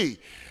them to be.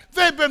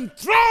 They've been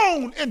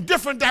thrown in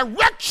different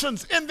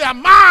directions in their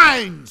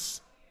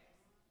minds.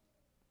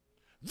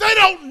 They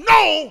don't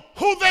know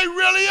who they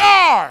really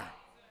are.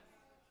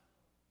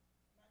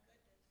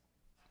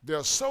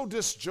 They're so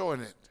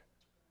disjointed,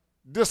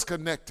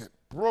 disconnected,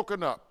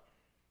 broken up,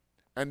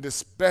 and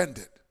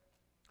disbanded,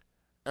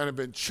 and have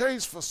been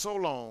chased for so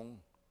long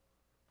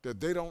that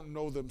they don't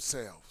know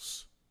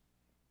themselves.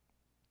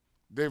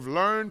 They've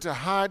learned to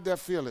hide their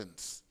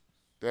feelings,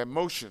 their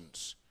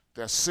emotions,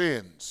 their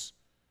sins,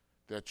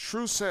 their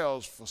true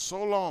selves for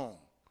so long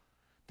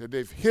that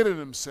they've hidden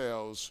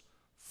themselves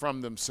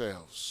from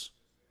themselves.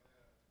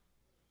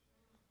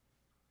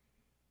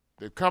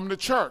 They've come to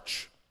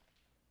church,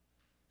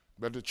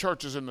 but the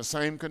church is in the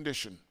same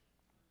condition.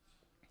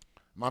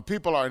 My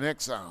people are in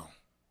exile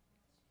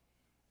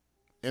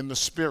in the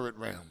spirit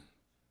realm.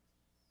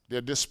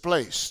 They're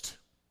displaced.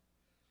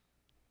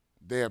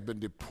 They have been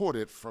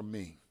deported from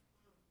me.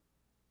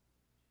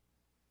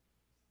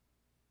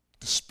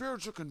 The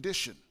spiritual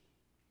condition.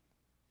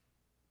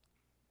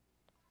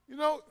 You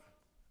know,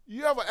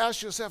 you ever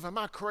ask yourself, am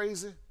I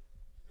crazy?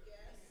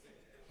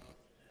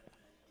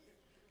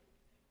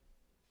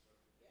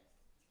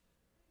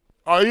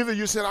 Or either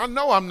you said, I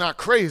know I'm not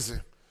crazy.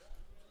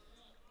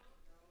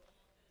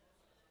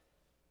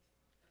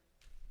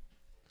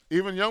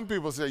 Even young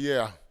people say,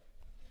 yeah.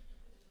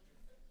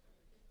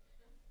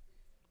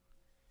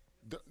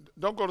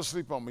 Don't go to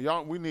sleep on me.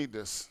 Y'all, we need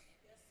this.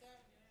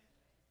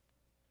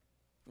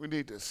 We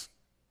need this.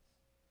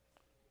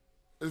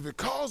 It's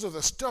because of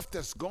the stuff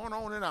that's going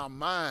on in our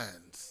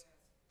minds.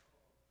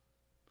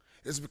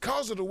 It's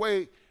because of the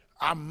way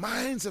our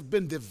minds have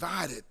been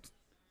divided.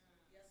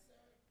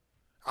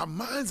 Our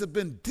minds have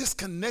been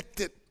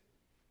disconnected,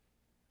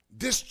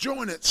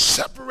 disjointed,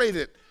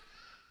 separated.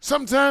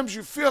 Sometimes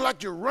you feel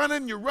like you're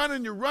running,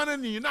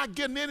 and you're not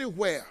getting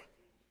anywhere.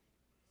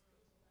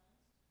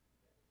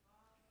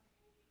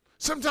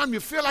 Sometimes you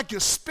feel like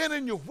you're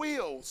spinning your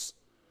wheels.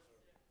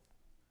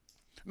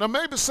 Now,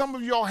 maybe some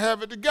of y'all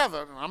have it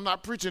together. I'm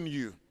not preaching to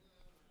you.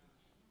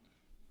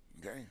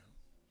 Okay?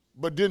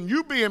 But then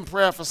you be in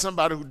prayer for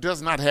somebody who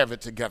does not have it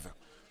together.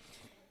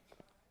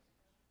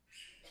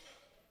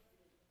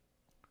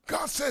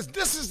 God says,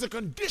 this is the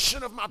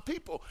condition of my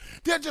people.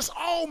 They're just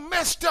all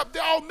messed up.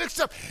 They're all mixed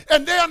up.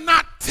 And they're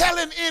not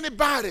telling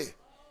anybody.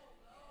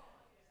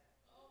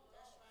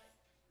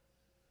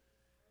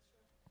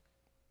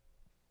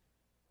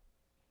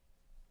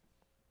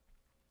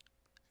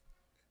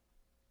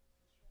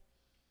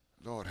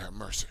 Lord have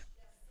mercy.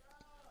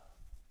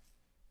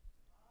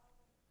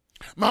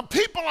 My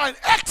people are in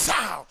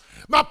exile.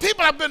 My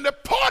people have been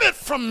deported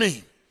from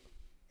me.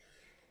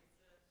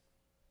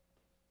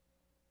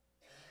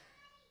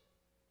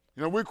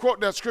 You know, we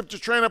quote that scripture,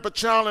 train up a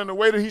child in the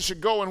way that he should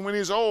go, and when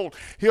he's old,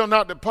 he'll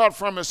not depart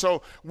from it.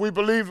 So we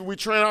believe we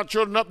train our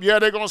children up. Yeah,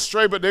 they're going to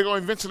stray, but they're going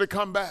to eventually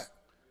come back.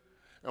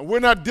 And we're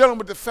not dealing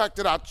with the fact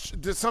that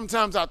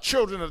sometimes our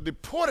children are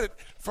deported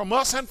from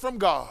us and from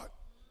God.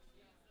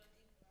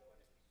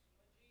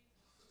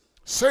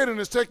 Satan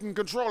is taking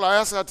control. I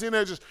asked our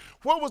teenagers,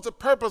 what was the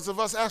purpose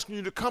of us asking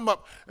you to come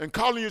up and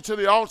calling you to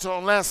the altar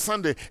on last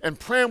Sunday and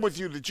praying with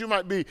you that you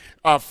might be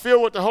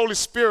filled with the Holy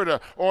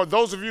Spirit, or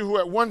those of you who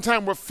at one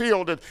time were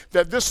filled,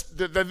 that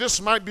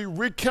this might be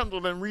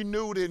rekindled and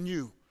renewed in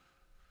you?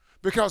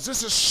 Because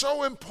this is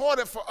so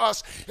important for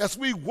us as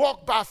we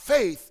walk by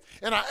faith.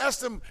 And I asked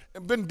them,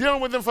 I've been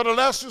dealing with them for the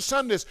last 2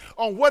 Sundays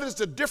on what is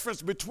the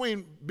difference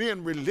between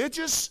being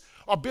religious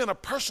or being a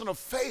person of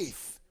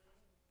faith.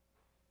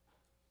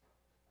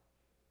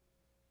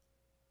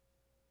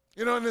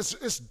 You know, and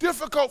it's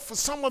difficult for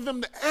some of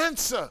them to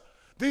answer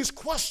these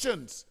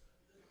questions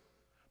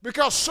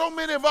because so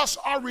many of us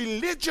are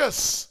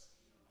religious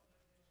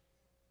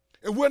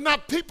and we're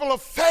not people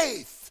of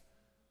faith,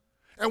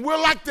 and we're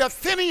like the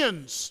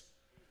Athenians.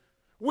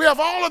 We have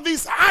all of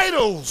these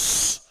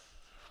idols,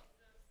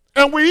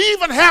 and we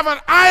even have an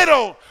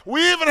idol,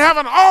 we even have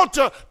an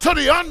altar to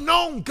the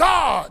unknown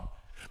God.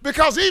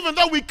 Because even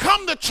though we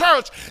come to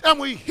church and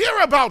we hear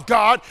about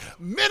God,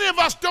 many of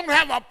us don't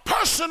have a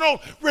personal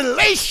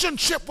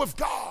relationship with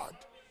God.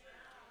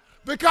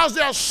 Because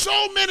there are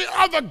so many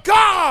other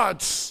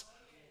gods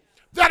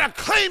that are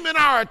claiming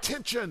our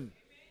attention.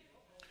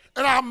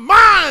 And our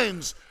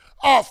minds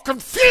are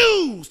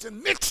confused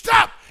and mixed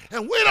up,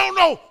 and we don't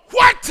know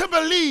what to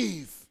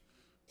believe.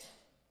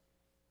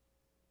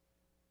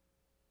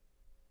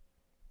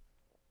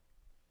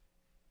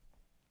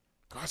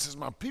 God says,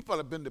 my people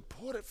have been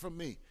deported from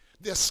me.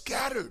 They're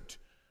scattered.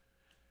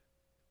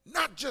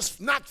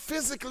 Not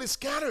physically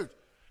scattered,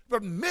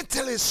 but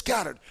mentally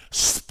scattered,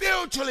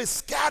 spiritually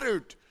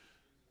scattered.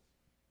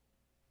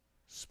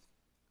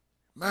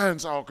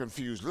 Minds all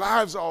confused,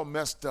 lives all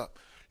messed up.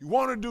 You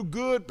want to do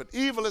good, but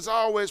evil is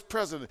always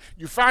present.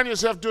 You find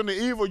yourself doing the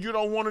evil you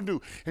don't want to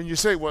do. And you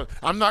say, well,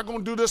 I'm not going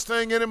to do this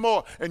thing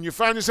anymore. And you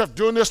find yourself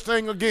doing this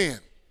thing again.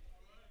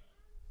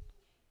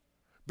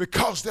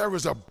 Because there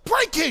is a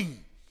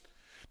breaking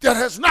that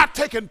has not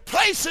taken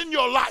place in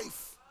your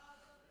life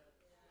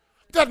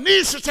that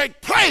needs to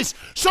take place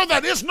so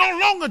that it's no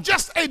longer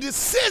just a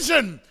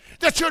decision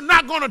that you're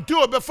not going to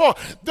do it before.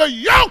 The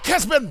yoke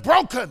has been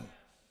broken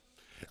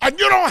and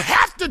you don't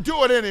have to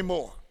do it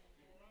anymore.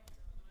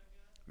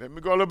 Let me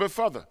go a little bit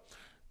further.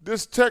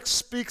 This text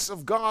speaks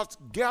of God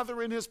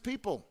gathering his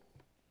people.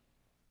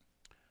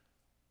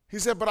 He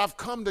said, but I've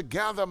come to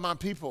gather my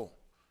people.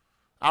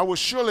 I will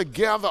surely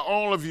gather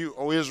all of you,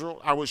 O Israel.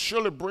 I will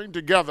surely bring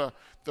together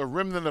the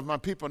remnant of my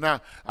people. Now,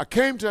 I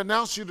came to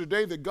announce to you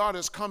today that God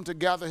has come to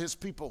gather his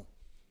people.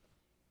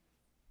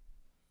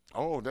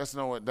 Oh, that's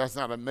not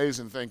an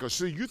amazing thing, because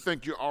see, you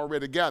think you're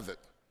already gathered.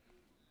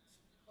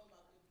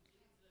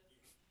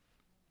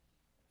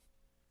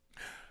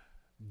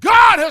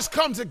 God has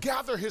come to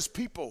gather his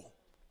people.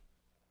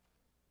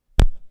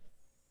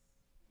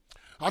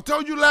 I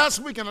told you last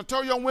week and I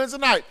told you on Wednesday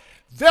night,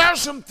 there are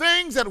some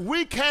things that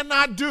we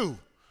cannot do.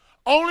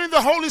 Only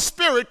the Holy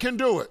Spirit can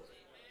do it.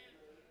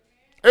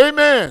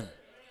 Amen.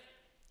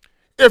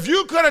 If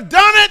you could have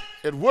done it,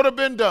 it would have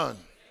been done.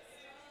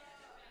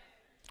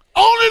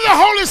 Only the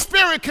Holy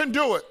Spirit can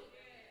do it.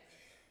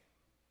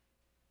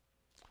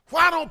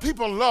 Why don't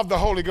people love the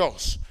Holy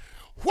Ghost?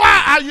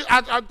 Why are you?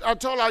 I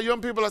told our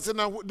young people, I said,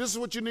 now this is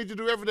what you need to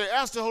do every day.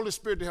 Ask the Holy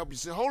Spirit to help you.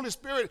 Say, Holy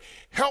Spirit,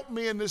 help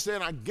me in this day,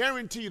 and I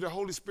guarantee you the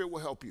Holy Spirit will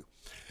help you.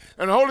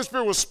 And the Holy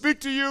Spirit will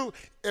speak to you,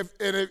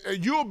 and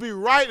you'll be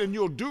right and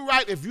you'll do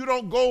right if you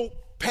don't go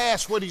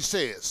past what he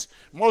says.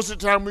 Most of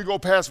the time we go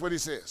past what he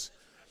says.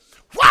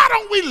 Why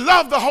don't we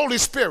love the Holy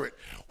Spirit?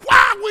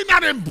 Why are we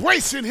not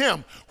embracing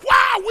him?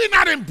 Why are we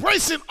not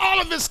embracing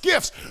all of his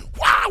gifts?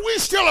 Why Why are we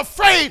still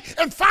afraid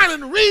and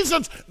finding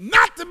reasons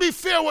not to be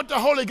filled with the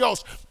Holy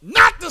Ghost,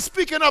 not to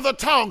speak in other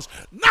tongues,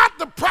 not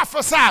to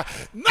prophesy,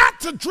 not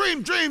to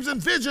dream dreams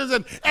and visions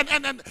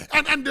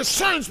and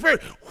discern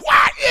spirit?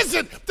 Why is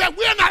it that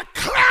we're not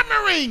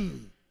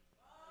clamoring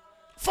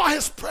for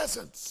his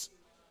presence?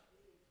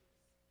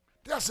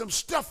 There's some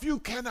stuff you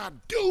cannot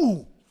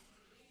do.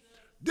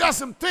 There's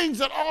some things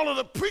that all of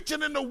the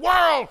preaching in the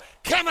world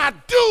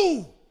cannot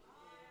do.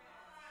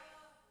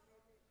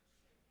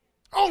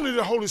 Only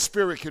the Holy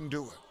Spirit can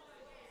do it.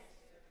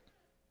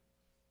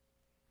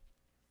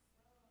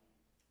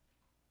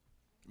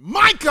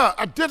 Micah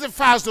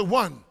identifies the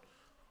one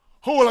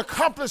who will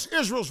accomplish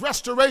Israel's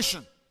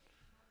restoration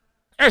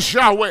as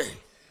Yahweh.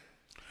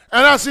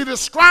 And as he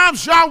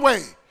describes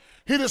Yahweh,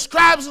 he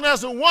describes him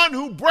as the one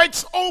who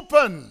breaks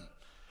open.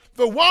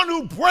 The one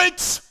who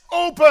breaks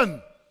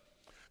open.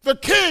 The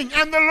King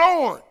and the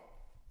Lord.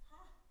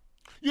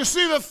 You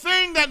see, the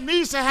thing that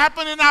needs to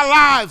happen in our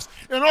lives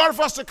in order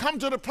for us to come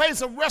to the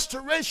place of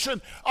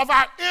restoration of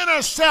our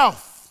inner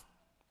self,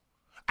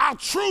 our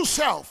true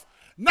self,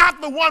 not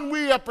the one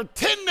we are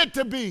pretending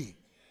to be,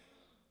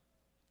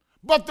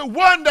 but the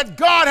one that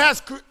God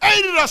has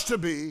created us to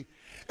be,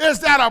 is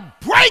that a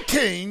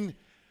breaking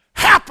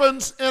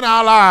happens in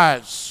our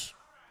lives.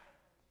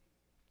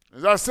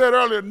 As I said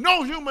earlier,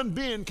 no human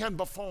being can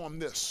perform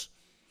this.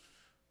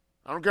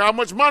 I don't care how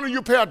much money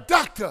you pay a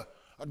doctor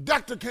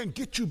can't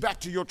get you back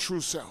to your true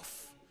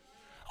self.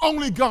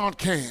 Only God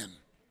can.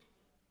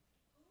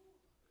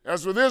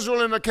 As with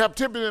Israel in the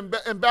captivity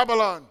in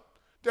Babylon,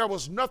 there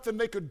was nothing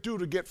they could do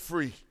to get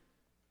free.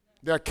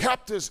 Their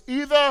captors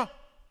either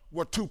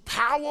were too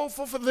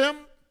powerful for them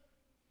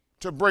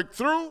to break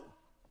through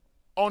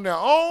on their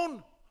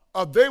own,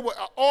 or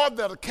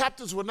that the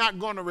captors were not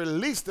going to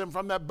release them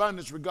from that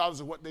bondage regardless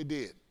of what they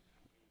did.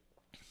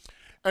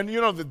 And you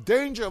know, the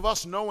danger of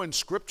us knowing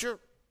Scripture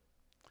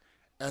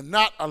and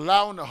not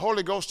allowing the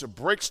Holy Ghost to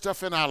break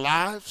stuff in our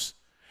lives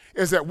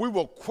is that we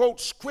will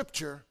quote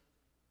Scripture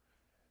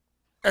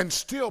and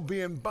still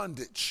be in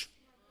bondage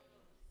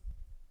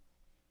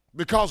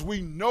because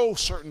we know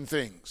certain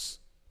things.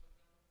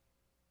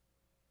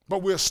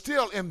 But we're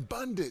still in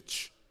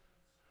bondage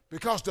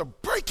because the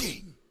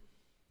breaking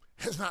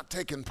has not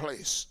taken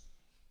place.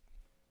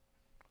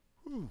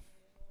 Whew.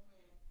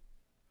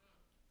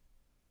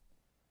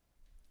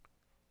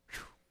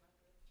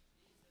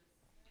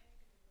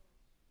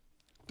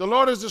 The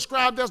Lord is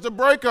described as the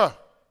breaker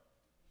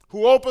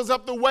who opens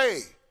up the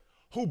way,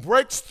 who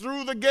breaks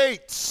through the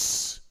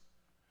gates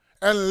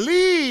and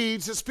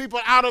leads his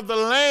people out of the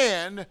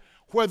land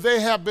where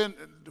they have been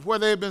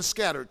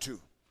scattered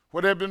to,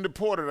 where they've been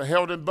deported or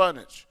held in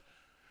bondage.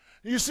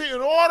 You see, in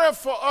order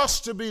for us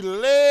to be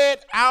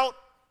led out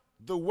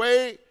the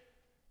way,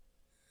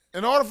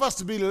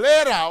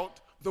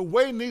 the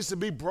way needs to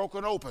be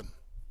broken open.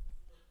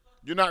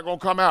 You're not going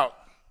to come out.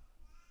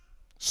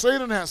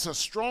 Satan has such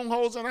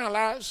strongholds in our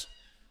lives.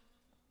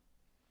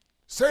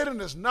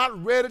 Satan is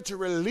not ready to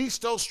release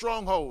those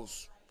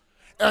strongholds.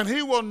 And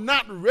he will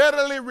not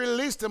readily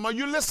release them. Are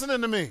you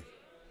listening to me?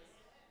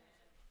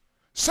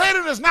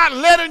 Satan is not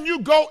letting you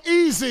go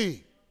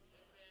easy.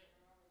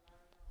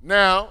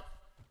 Now,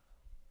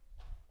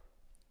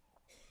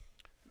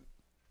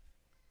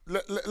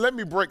 let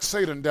me break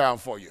Satan down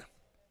for you.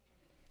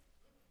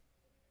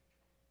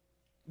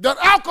 That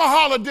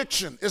alcohol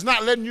addiction is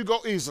not letting you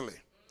go easily.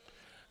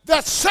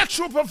 That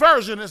sexual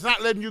perversion is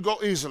not letting you go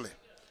easily.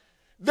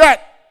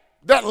 That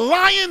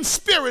lying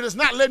spirit is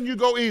not letting you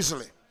go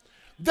easily.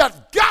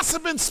 That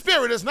gossiping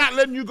spirit is not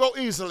letting you go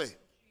easily.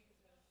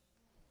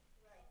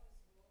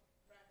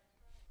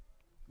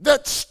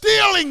 That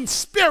stealing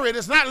spirit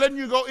is not letting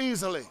you go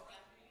easily.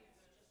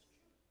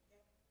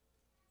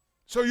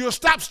 So you'll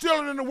stop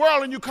stealing in the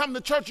world and you come to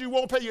church and you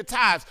won't pay your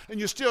tithes and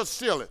you still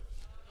steal it.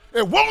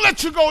 It won't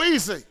let you go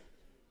easy.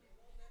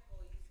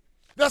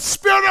 That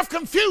spirit of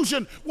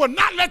confusion will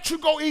not let you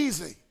go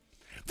easy.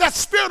 That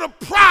spirit of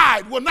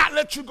pride will not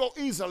let you go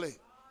easily.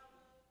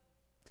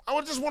 I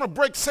just want to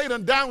break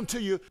Satan down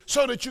to you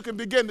so that you can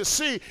begin to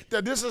see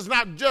that this is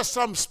not just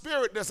some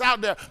spirit that's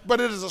out there,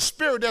 but it is a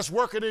spirit that's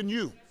working in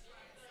you.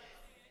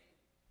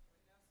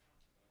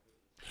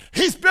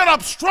 He's built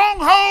up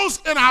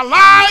strongholds in our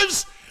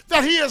lives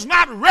that he is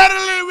not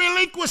readily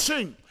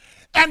relinquishing.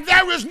 And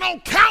there is no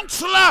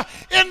counselor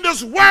in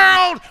this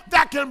world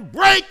that can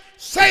break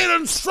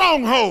Satan's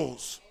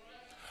strongholds.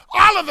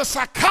 All of the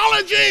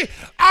psychology,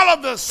 all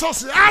of the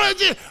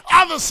sociology,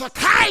 all the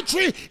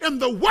psychiatry in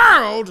the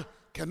world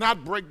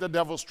cannot break the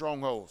devil's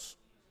strongholds.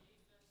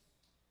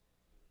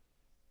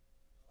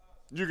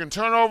 You can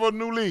turn over a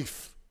new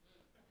leaf,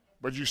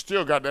 but you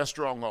still got that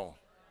stronghold.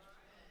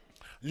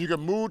 You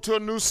can move to a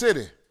new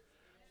city,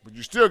 but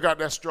you still got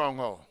that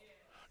stronghold.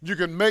 You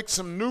can make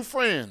some new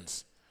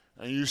friends,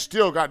 and you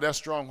still got that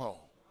stronghold.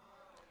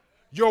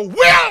 Your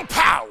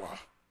willpower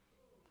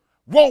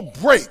won't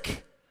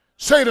break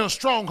Satan's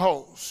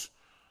strongholds.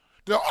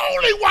 The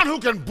only one who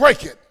can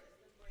break it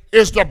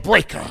is the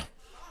breaker.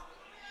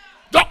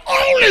 The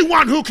only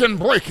one who can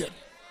break it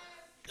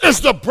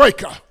is the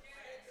breaker.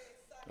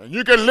 And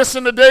you can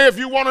listen today if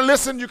you want to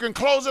listen. You can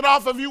close it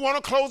off if you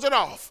want to close it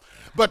off.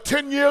 But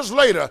 10 years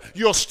later,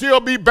 you'll still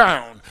be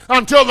bound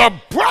until the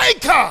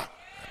breaker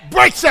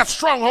breaks that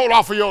stronghold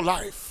off of your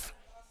life.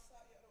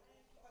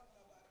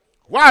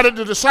 Why did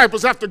the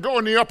disciples have to go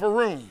in the upper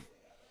room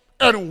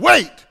and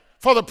wait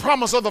for the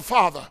promise of the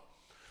Father?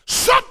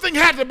 Something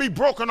had to be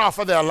broken off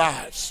of their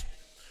lives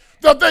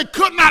that they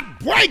could not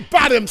break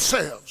by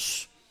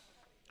themselves.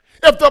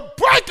 If the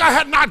breaker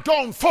had not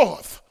gone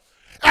forth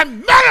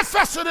and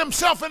manifested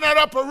himself in that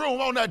upper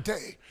room on that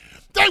day,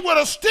 they would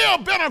have still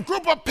been a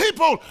group of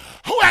people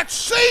who had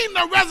seen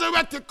the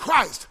resurrected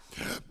Christ,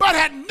 but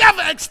had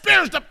never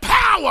experienced the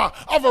power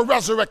of a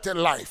resurrected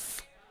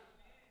life.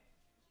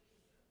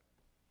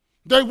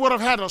 They would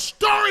have had a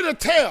story to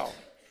tell,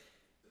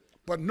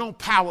 but no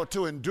power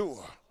to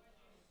endure,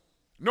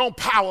 no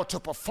power to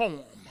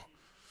perform,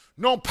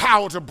 no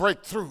power to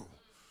break through.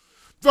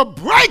 The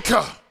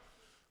breaker,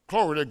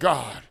 glory to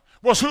God,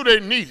 was who they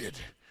needed,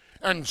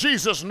 and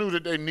Jesus knew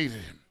that they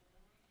needed him.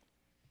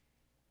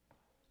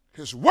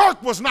 His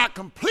work was not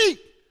complete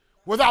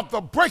without the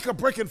breaker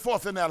breaking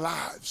forth in their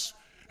lives,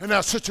 in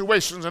their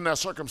situations, and their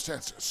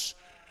circumstances.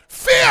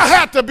 Fear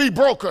had to be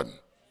broken.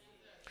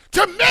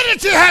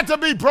 Timidity had to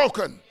be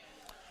broken.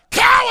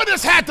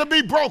 Cowardice had to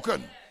be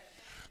broken.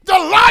 The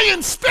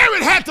lion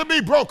spirit had to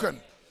be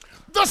broken.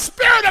 The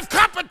spirit of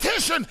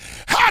competition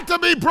had to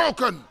be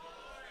broken.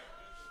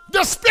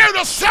 The spirit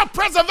of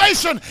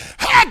self-preservation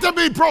had to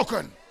be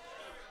broken.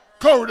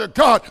 Glory to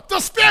God.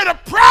 The spirit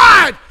of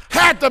pride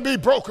had to be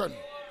broken.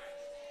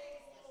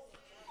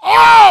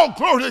 Oh,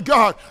 glory to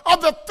God,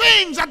 of the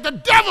things that the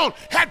devil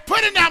had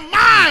put in their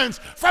minds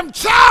from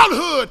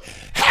childhood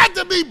had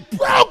to be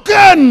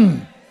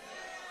broken.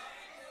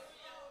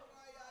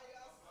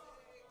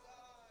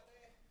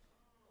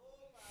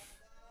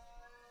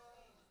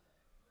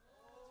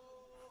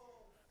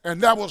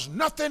 And there was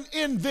nothing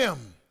in them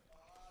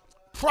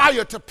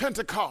prior to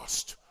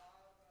Pentecost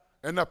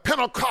and the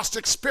Pentecost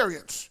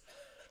experience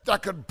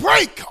that could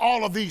break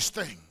all of these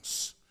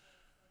things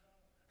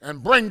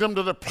and bring them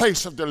to the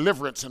place of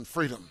deliverance and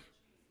freedom.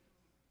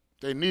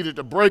 They needed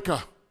the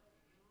breaker,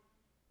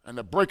 and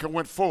the breaker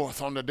went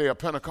forth on the day of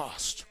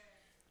Pentecost.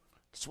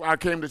 That's why I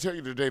came to tell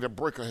you today the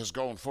breaker has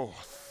gone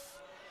forth.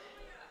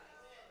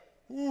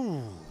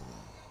 Ooh.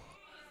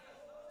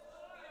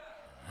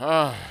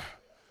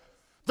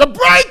 The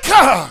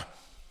breaker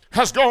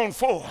has gone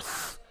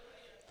forth.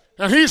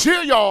 And he's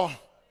here, y'all.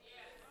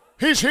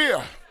 He's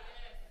here.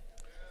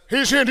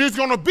 He's here, and he's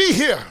going to be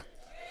here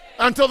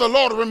until the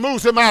Lord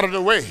removes him out of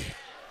the way.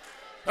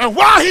 And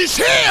while he's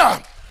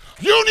here,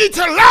 you need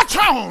to latch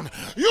on.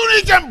 You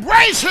need to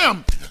embrace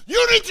him.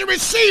 You need to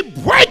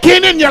receive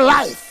breaking in your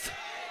life.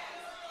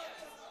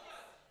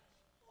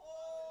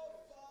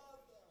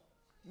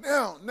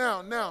 Now,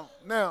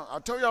 I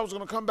told you I was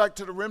going to come back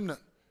to the remnant.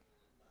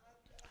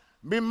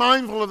 Be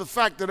mindful of the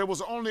fact that it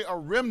was only a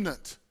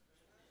remnant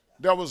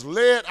that was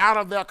led out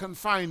of their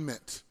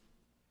confinement.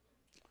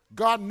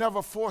 God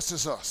never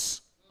forces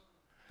us.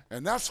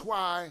 And that's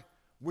why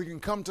we can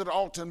come to the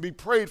altar and be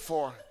prayed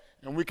for,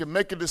 and we can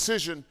make a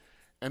decision,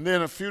 and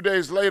then a few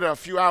days later, a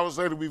few hours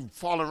later, we've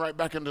fallen right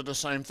back into the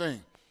same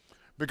thing.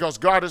 Because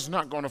God is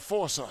not going to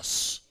force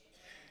us.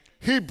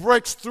 He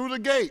breaks through the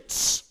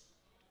gates.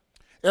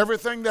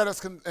 Everything that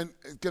has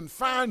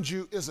confined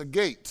you is a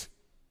gate.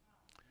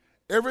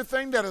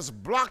 Everything that has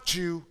blocked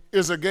you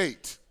is a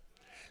gate.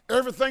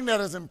 Everything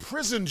that has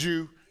imprisoned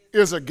you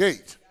is a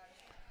gate.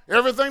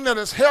 Everything that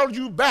has held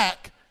you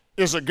back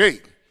is a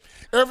gate.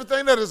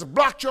 Everything that has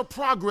blocked your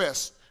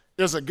progress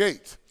is a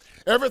gate.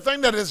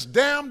 Everything that has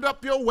dammed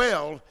up your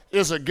well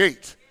is a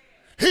gate.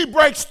 He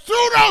breaks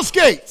through those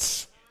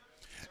gates,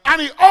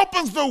 and he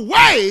opens the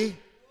way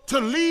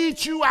to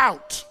lead you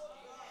out.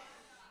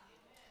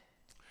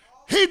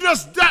 He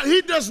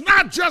does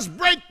not just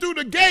break through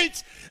the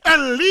gates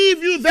and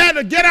leave you there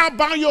to get out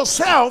by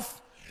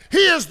yourself. He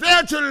is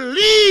there to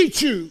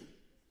lead you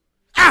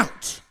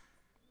out.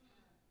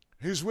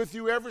 He's with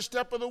you every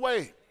step of the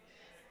way,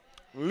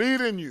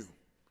 leading you,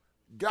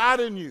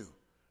 guiding you,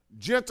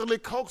 gently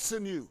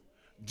coaxing you,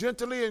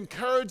 gently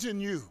encouraging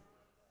you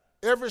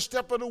every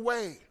step of the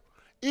way,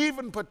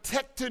 even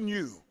protecting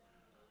you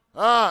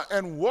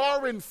and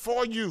warring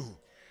for you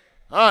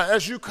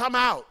as you come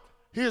out.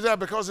 He's there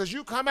because as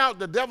you come out,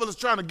 the devil is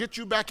trying to get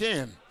you back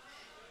in.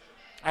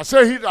 I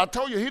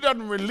told you, he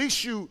doesn't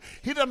release you.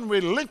 He doesn't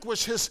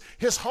relinquish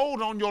his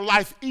hold on your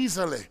life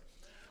easily.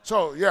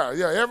 So,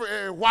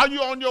 while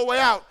you're on your way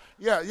out,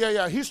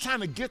 he's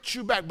trying to get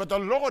you back. But the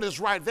Lord is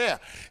right there.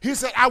 He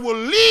said, I will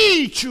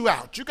lead you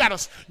out. You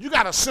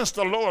gotta sense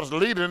the Lord's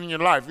leading in your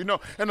life. You know,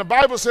 and the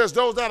Bible says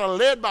those that are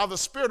led by the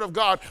Spirit of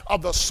God are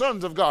the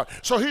sons of God.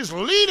 So he's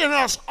leading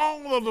us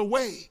all of the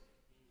way.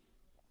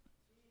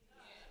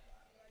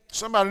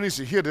 Somebody needs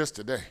to hear this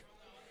today.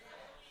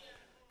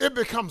 It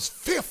becomes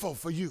fearful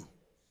for you.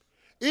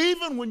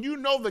 Even when you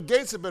know the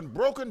gates have been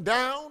broken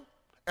down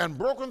and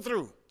broken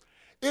through,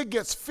 it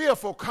gets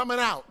fearful coming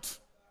out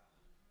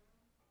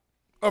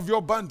of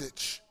your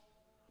bondage.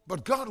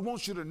 But God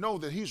wants you to know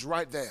that he's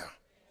right there.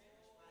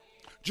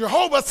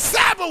 Jehovah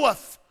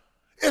Sabaoth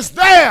is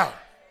there,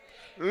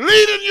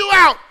 leading you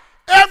out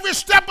every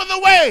step of the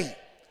way.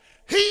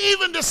 He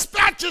even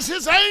dispatches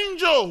his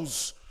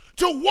angels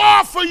to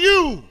war for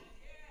you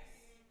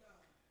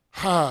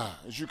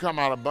as you come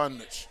out of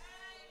bondage.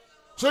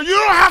 So you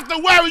don't have to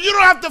worry. You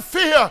don't have to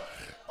fear.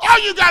 All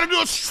you got to do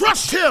is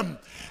trust him.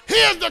 He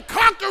is the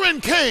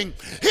conquering king.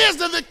 He is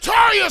the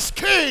victorious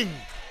king.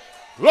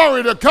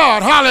 Glory to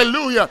God.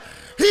 Hallelujah.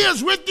 He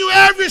is with you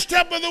every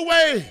step of the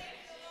way.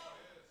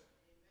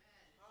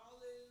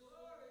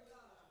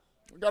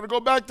 We got to go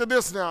back to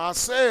this now. I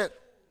said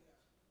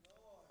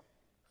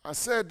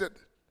that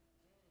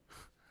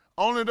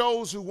only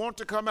those who want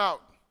to come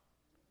out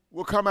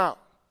will come out.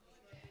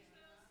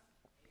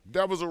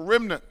 There was a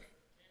remnant.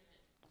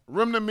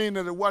 Remnant means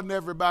that it wasn't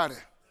everybody.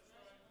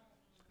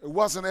 It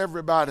wasn't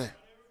everybody.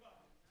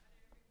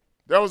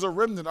 There was a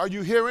remnant. Are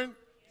you hearing?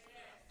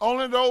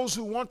 Only those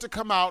who want to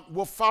come out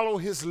will follow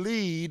his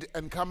lead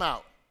and come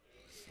out.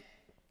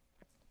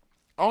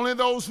 Only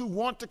those who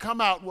want to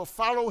come out will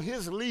follow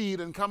his lead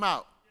and come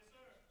out.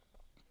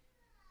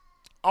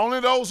 Only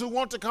those who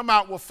want to come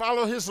out will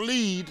follow his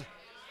lead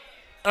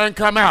and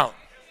come out.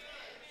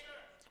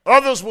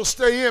 Others will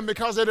stay in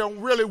because they don't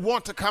really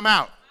want to come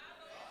out.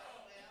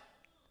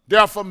 There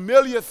are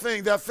familiar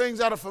things. There are things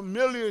that are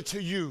familiar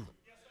to you.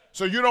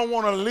 So you don't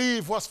want to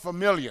leave what's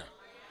familiar.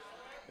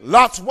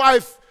 Lot's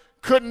wife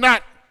could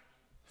not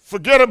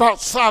forget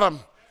about Sodom.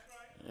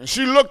 And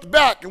she looked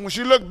back, and when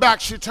she looked back,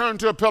 she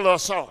turned to a pillar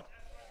of salt.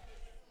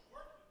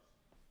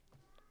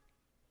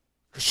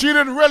 She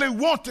didn't really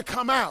want to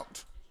come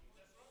out.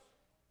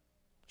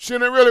 She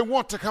didn't really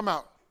want to come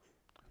out.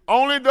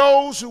 Only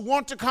those who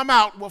want to come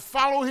out will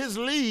follow his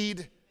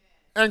lead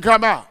and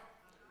come out.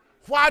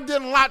 Why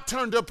didn't Lot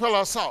turn to a pillar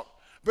of salt?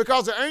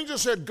 Because the angel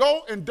said,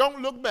 go and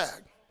don't look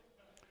back.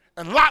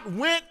 And Lot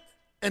went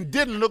and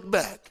didn't look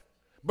back.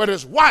 But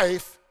his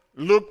wife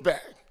looked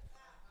back.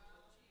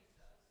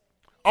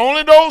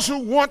 Only those who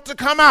want to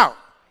come out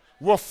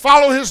will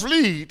follow his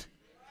lead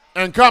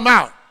and come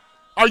out.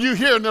 Are you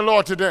hearing the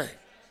Lord today?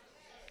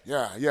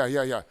 Yeah.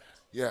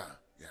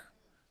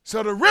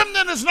 So the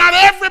remnant is not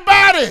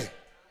everybody.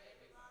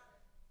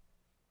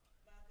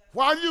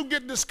 Why do you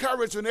get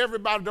discouraged when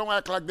everybody don't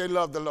act like they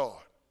love the Lord?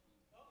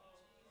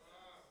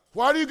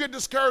 Why do you get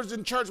discouraged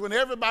in church when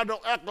everybody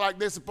don't act like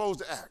they're supposed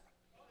to act?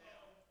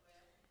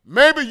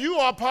 Maybe you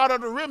are part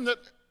of the remnant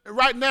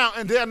right now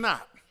and they're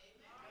not.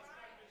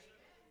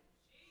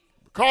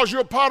 Because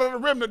you're part of the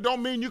remnant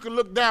don't mean you can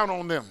look down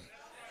on them.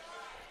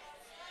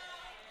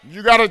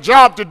 You got a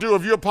job to do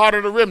if you're part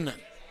of the remnant.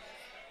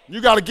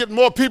 You got to get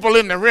more people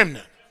in the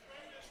remnant.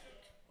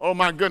 Oh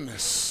my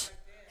goodness.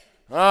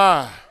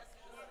 Only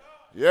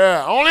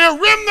a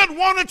remnant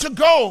wanted to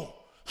go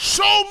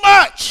so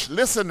much,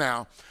 listen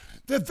now,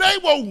 that they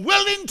were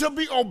willing to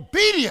be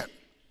obedient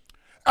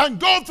and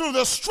go through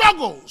the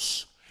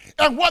struggles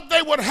and what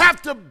they would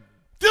have to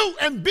do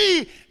and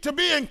be to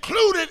be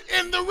included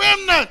in the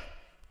remnant.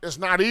 It's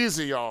not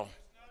easy, y'all.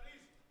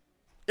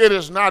 It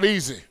is not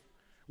easy.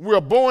 We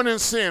are born in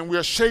sin. We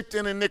are shaped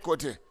in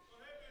iniquity.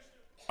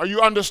 Are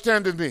you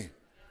understanding me?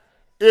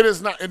 It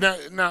is not,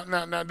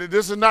 now,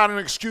 this is not an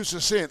excuse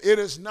of sin. It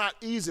is not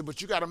easy,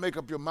 but you got to make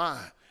up your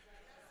mind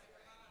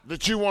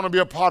that you want to be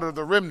a part of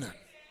the remnant.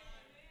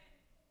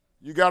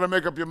 You got to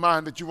make up your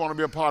mind that you want to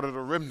be a part of the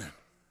remnant.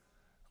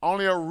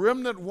 Only a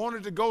remnant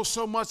wanted to go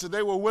so much that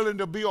they were willing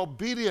to be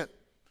obedient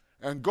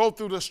and go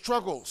through the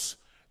struggles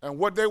and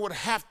what they would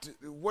have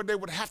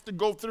to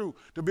go through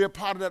to be a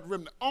part of that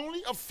remnant.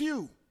 Only a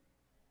few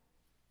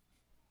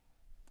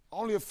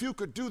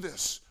could do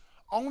this.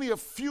 Only a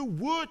few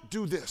would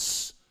do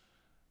this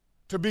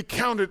to be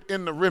counted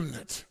in the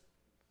remnant.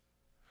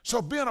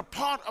 So being a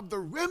part of the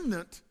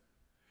remnant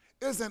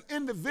is an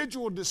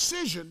individual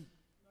decision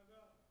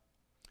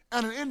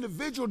and an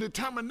individual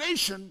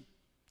determination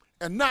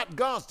and not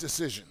God's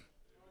decision.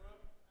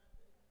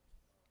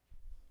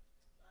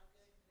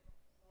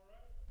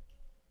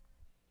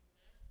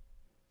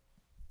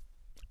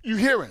 You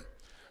hearing?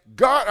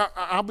 God,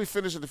 I'll be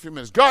finished in a few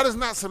minutes. God is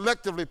not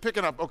selectively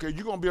picking up, okay,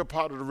 you're going to be a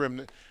part of the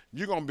remnant.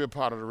 You're going to be a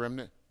part of the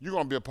remnant. You're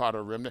going to be a part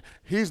of the remnant.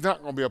 He's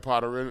not going to be a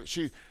part of the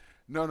remnant.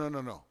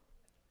 No.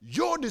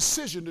 Your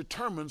decision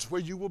determines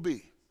where you will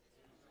be.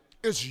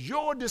 It's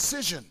your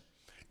decision.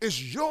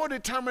 It's your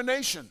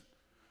determination.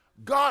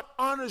 God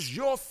honors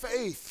your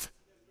faith.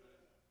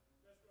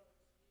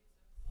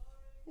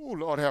 Oh,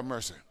 Lord have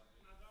mercy.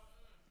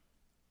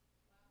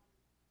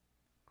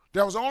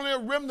 There was only a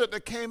remnant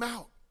that came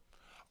out.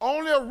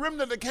 Only a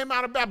remnant that came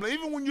out of Babylon.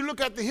 Even when you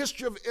look at the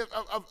history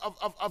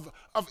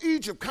of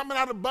Egypt, coming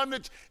out of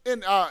bondage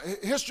in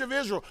history of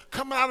Israel,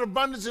 coming out of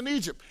bondage in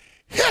Egypt,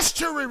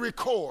 history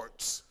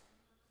records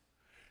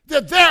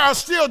that there are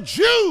still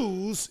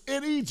Jews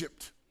in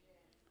Egypt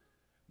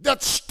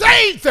that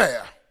stayed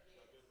there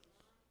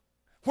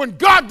when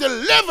God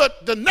delivered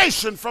the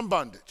nation from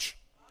bondage.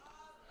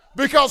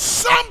 Because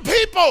some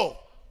people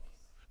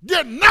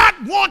did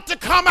not want to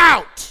come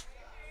out.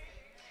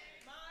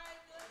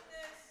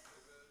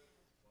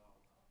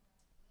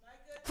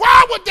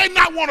 Why would they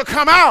not want to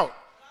come out?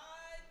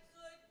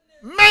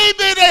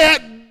 maybe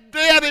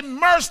they had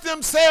immersed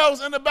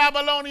themselves in the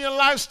Babylonian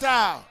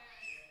lifestyle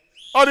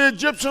or the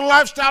Egyptian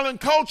lifestyle and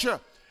culture,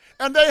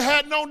 and they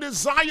had no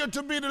desire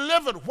to be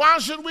delivered. Why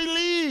should we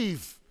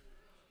leave?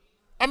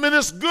 I mean,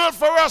 it's good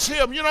for us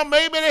here. You know,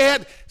 maybe they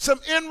had some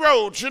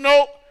inroads, you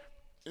know.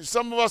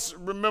 Some of us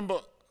remember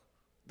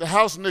the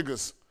house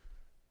niggas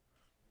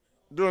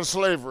during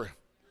slavery.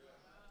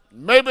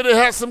 Maybe they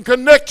had some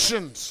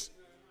connections.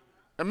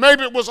 And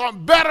maybe it was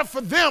better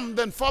for them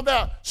than for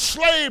their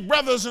slave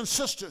brothers and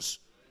sisters.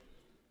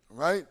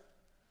 Right?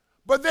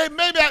 But they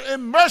maybe had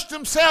immersed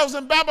themselves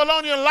in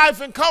Babylonian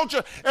life and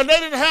culture, and they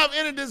didn't have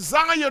any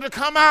desire to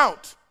come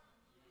out.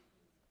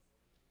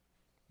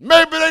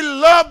 Maybe they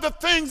loved the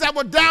things that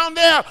were down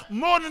there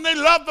more than they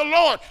loved the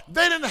Lord.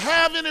 They didn't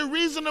have any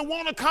reason to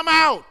want to come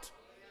out.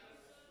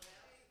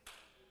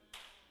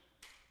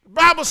 The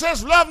Bible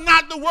says, love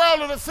not the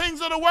world or the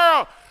things of the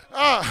world.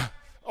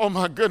 Oh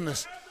my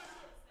goodness.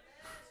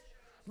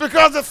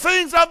 Because the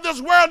things of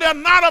this world, they're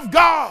not of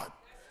God.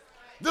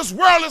 This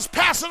world is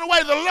passing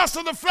away. The lust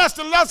of the flesh,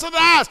 the lust of the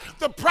eyes,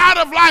 the pride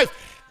of life,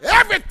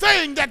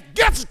 everything that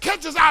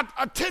catches our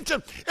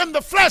attention in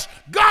the flesh,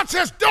 God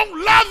says,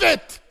 don't love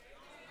it.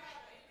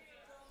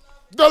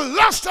 The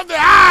lust of the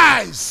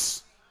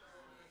eyes,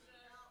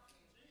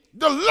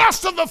 the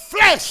lust of the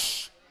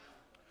flesh,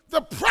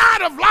 the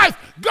pride of life,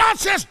 God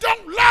says,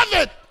 don't love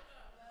it.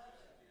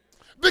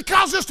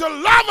 Because it's the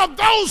love of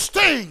those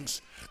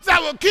things that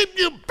will keep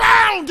you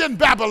bound in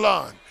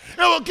Babylon.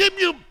 It will keep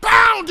you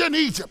bound in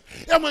Egypt.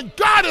 And when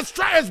God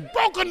has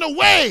broken the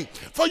way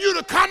for you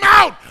to come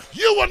out,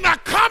 you will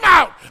not come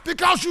out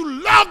because you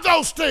love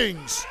those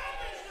things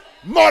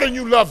more than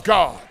you love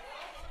God.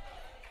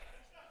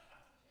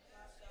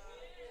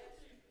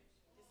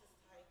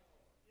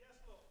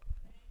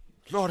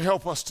 Lord,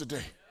 help us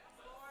today.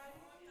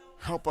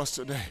 Help us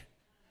today.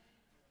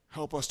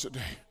 Help us today.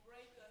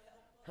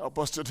 Help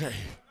us today.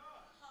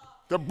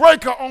 The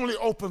breaker only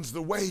opens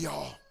the way,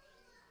 y'all.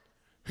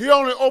 He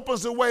only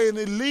opens the way, and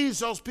he leads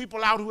those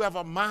people out who have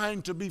a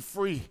mind to be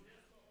free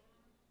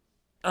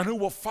and who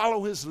will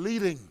follow his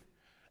leading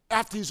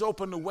after he's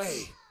opened the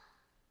way.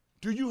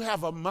 Do you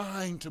have a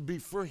mind to be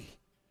free?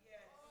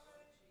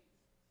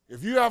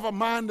 If you have a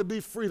mind to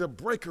be free, the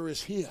breaker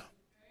is here.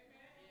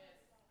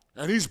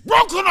 And he's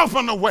broken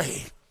open the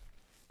way.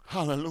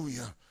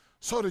 Hallelujah.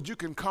 So that you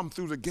can come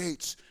through the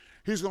gates.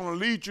 He's going to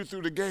lead you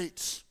through the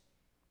gates.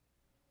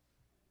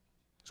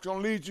 He's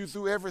going to lead you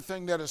through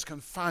everything that has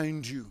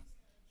confined you.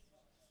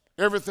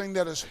 Everything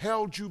that has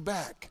held you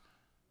back.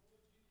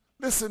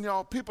 Listen,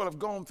 y'all, people have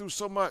gone through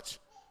so much.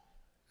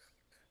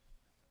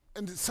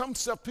 And some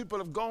stuff people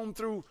have gone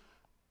through,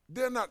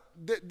 they're not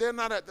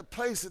at the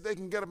place that they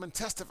can get up and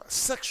testify.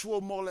 Sexual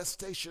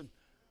molestation.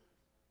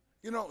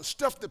 You know,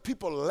 stuff that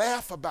people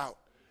laugh about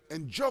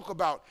and joke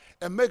about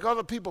and make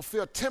other people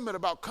feel timid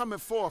about coming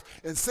forth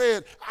and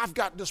saying, I've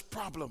got this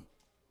problem.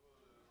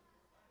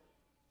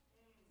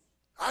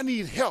 I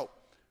need help.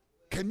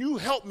 Can you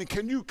help me?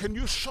 Can you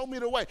show me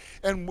the way?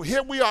 And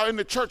here we are in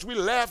the church, we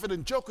laughing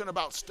and joking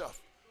about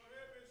stuff.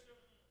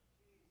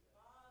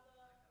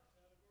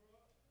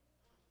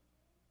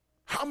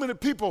 How many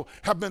people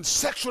have been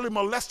sexually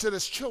molested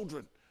as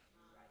children?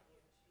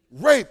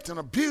 Raped and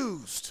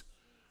abused?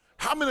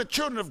 How many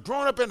children have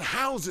grown up in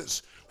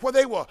houses where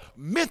they were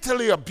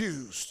mentally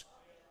abused,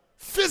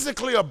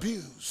 physically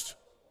abused?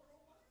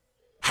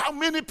 How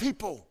many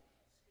people?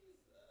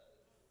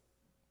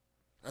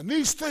 And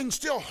these things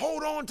still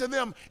hold on to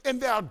them in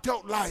their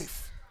adult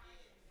life.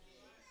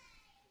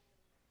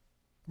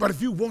 But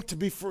if you want to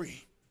be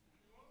free,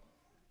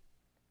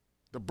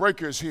 the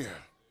breaker is here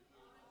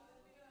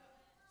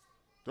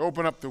to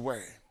open up the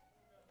way.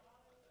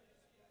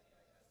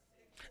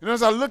 And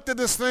as I looked at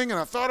this thing and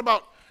I thought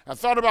about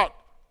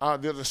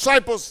the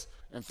disciples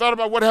and thought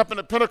about what happened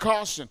at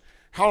Pentecost and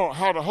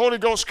how the Holy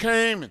Ghost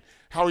came and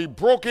how he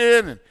broke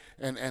in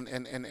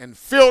and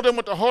filled them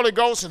with the Holy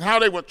Ghost and how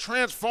they were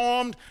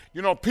transformed.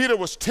 You know, Peter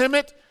was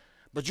timid,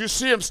 but you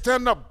see him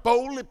standing up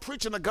boldly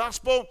preaching the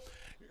gospel.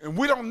 And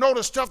we don't know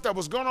the stuff that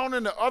was going on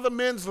in the other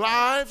men's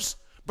lives,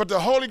 but the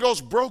Holy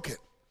Ghost broke it.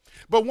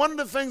 But one of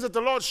the things that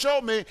the Lord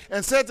showed me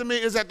and said to me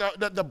is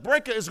that the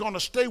breaker is going to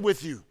stay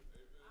with you.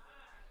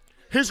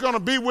 He's going to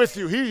be with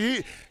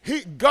you.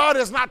 God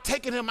has not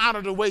taken him out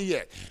of the way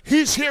yet.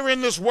 He's here in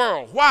this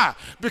world. Why?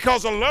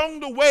 Because along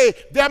the way,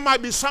 there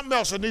might be something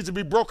else that needs to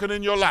be broken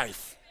in your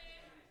life.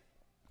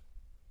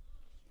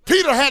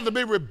 Peter had to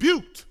be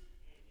rebuked.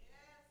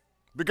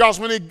 Because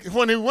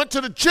when he went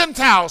to the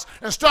Gentiles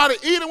and started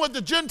eating with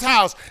the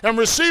Gentiles and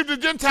received the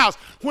Gentiles,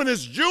 when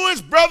his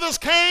Jewish brothers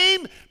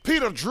came,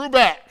 Peter drew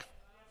back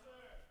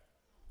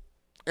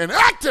and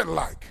acted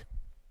like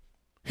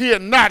he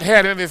had not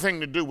had anything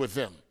to do with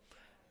them.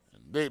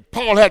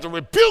 Paul had to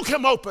rebuke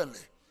him openly.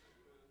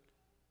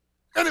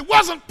 And it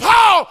wasn't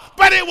Paul,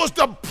 but it was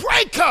the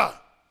breaker.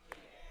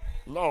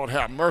 Lord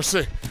have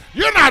mercy.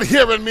 You're not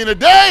hearing me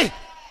today.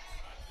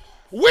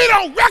 We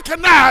don't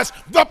recognize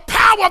the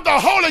power of the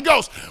Holy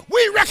Ghost.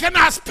 We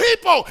recognize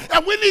people,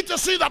 and we need to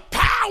see the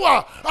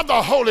power of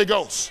the Holy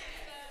Ghost.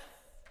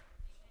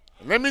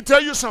 Let me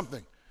tell you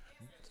something.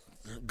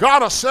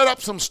 God will set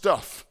up some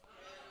stuff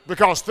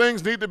because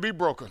things need to be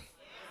broken.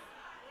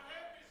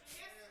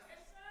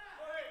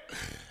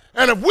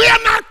 And if we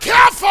are not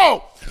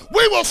careful,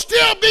 we will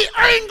still be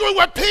angry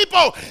with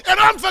people and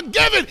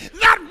unforgiving,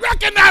 not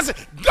recognizing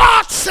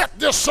God set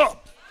this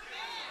up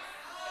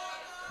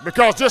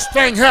because this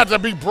thing had to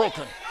be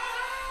broken.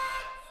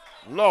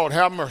 Lord,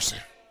 have mercy.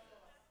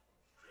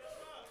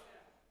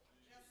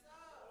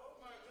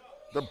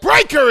 The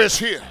breaker is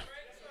here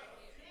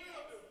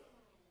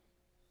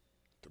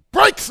to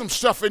break some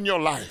stuff in your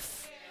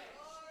life.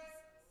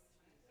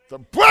 The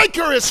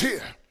breaker is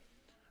here.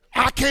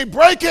 I can't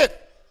break it.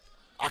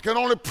 I can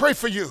only pray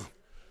for you.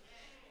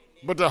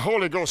 But the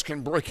Holy Ghost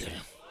can break it.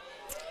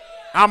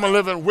 I'm a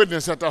living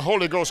witness that the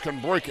Holy Ghost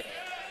can break it.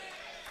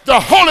 The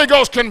Holy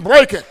Ghost can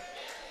break it.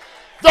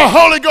 The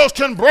Holy Ghost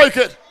can break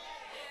it.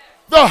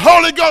 The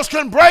Holy Ghost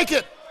can break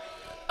it.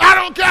 I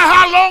don't care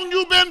how long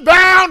you've been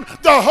bound,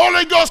 the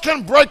Holy Ghost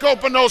can break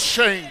open those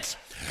chains.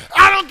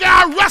 I don't care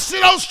how rusty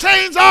those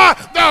chains are,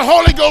 the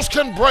Holy Ghost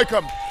can break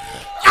them.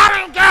 I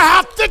don't care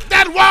how thick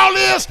that wall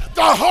is,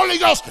 the Holy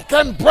Ghost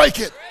can break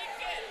it.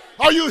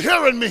 Are you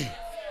hearing me?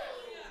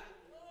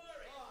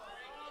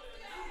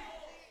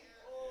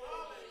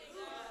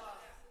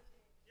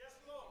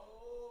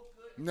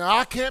 Now,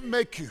 I can't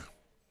make you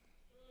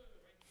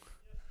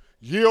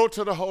yield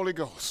to the Holy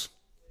Ghost.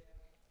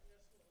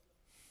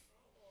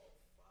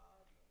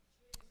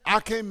 I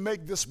can't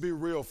make this be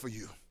real for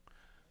you.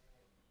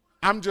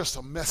 I'm just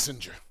a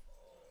messenger.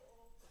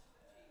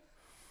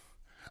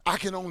 I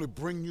can only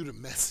bring you the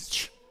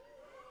message.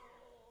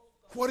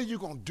 What are you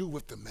going to do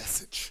with the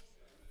message?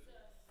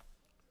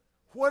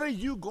 What are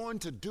you going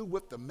to do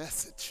with the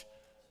message?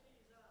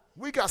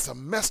 We got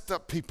some messed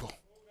up people.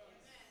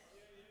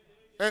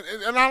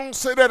 And I don't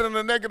say that in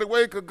a negative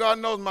way because God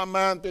knows my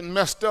mind's been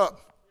messed up.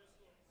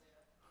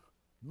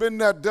 Been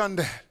there, done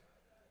that.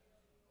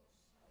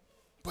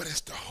 But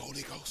it's the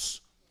Holy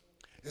Ghost.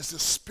 It's the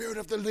Spirit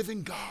of the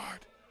living God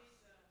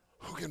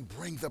who can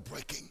bring the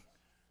breaking.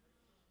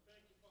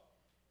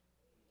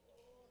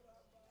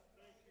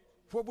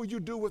 What will you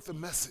do with the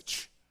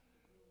message?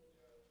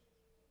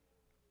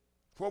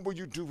 What will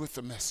you do with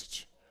the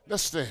message?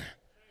 Let's stand.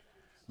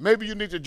 Maybe you need to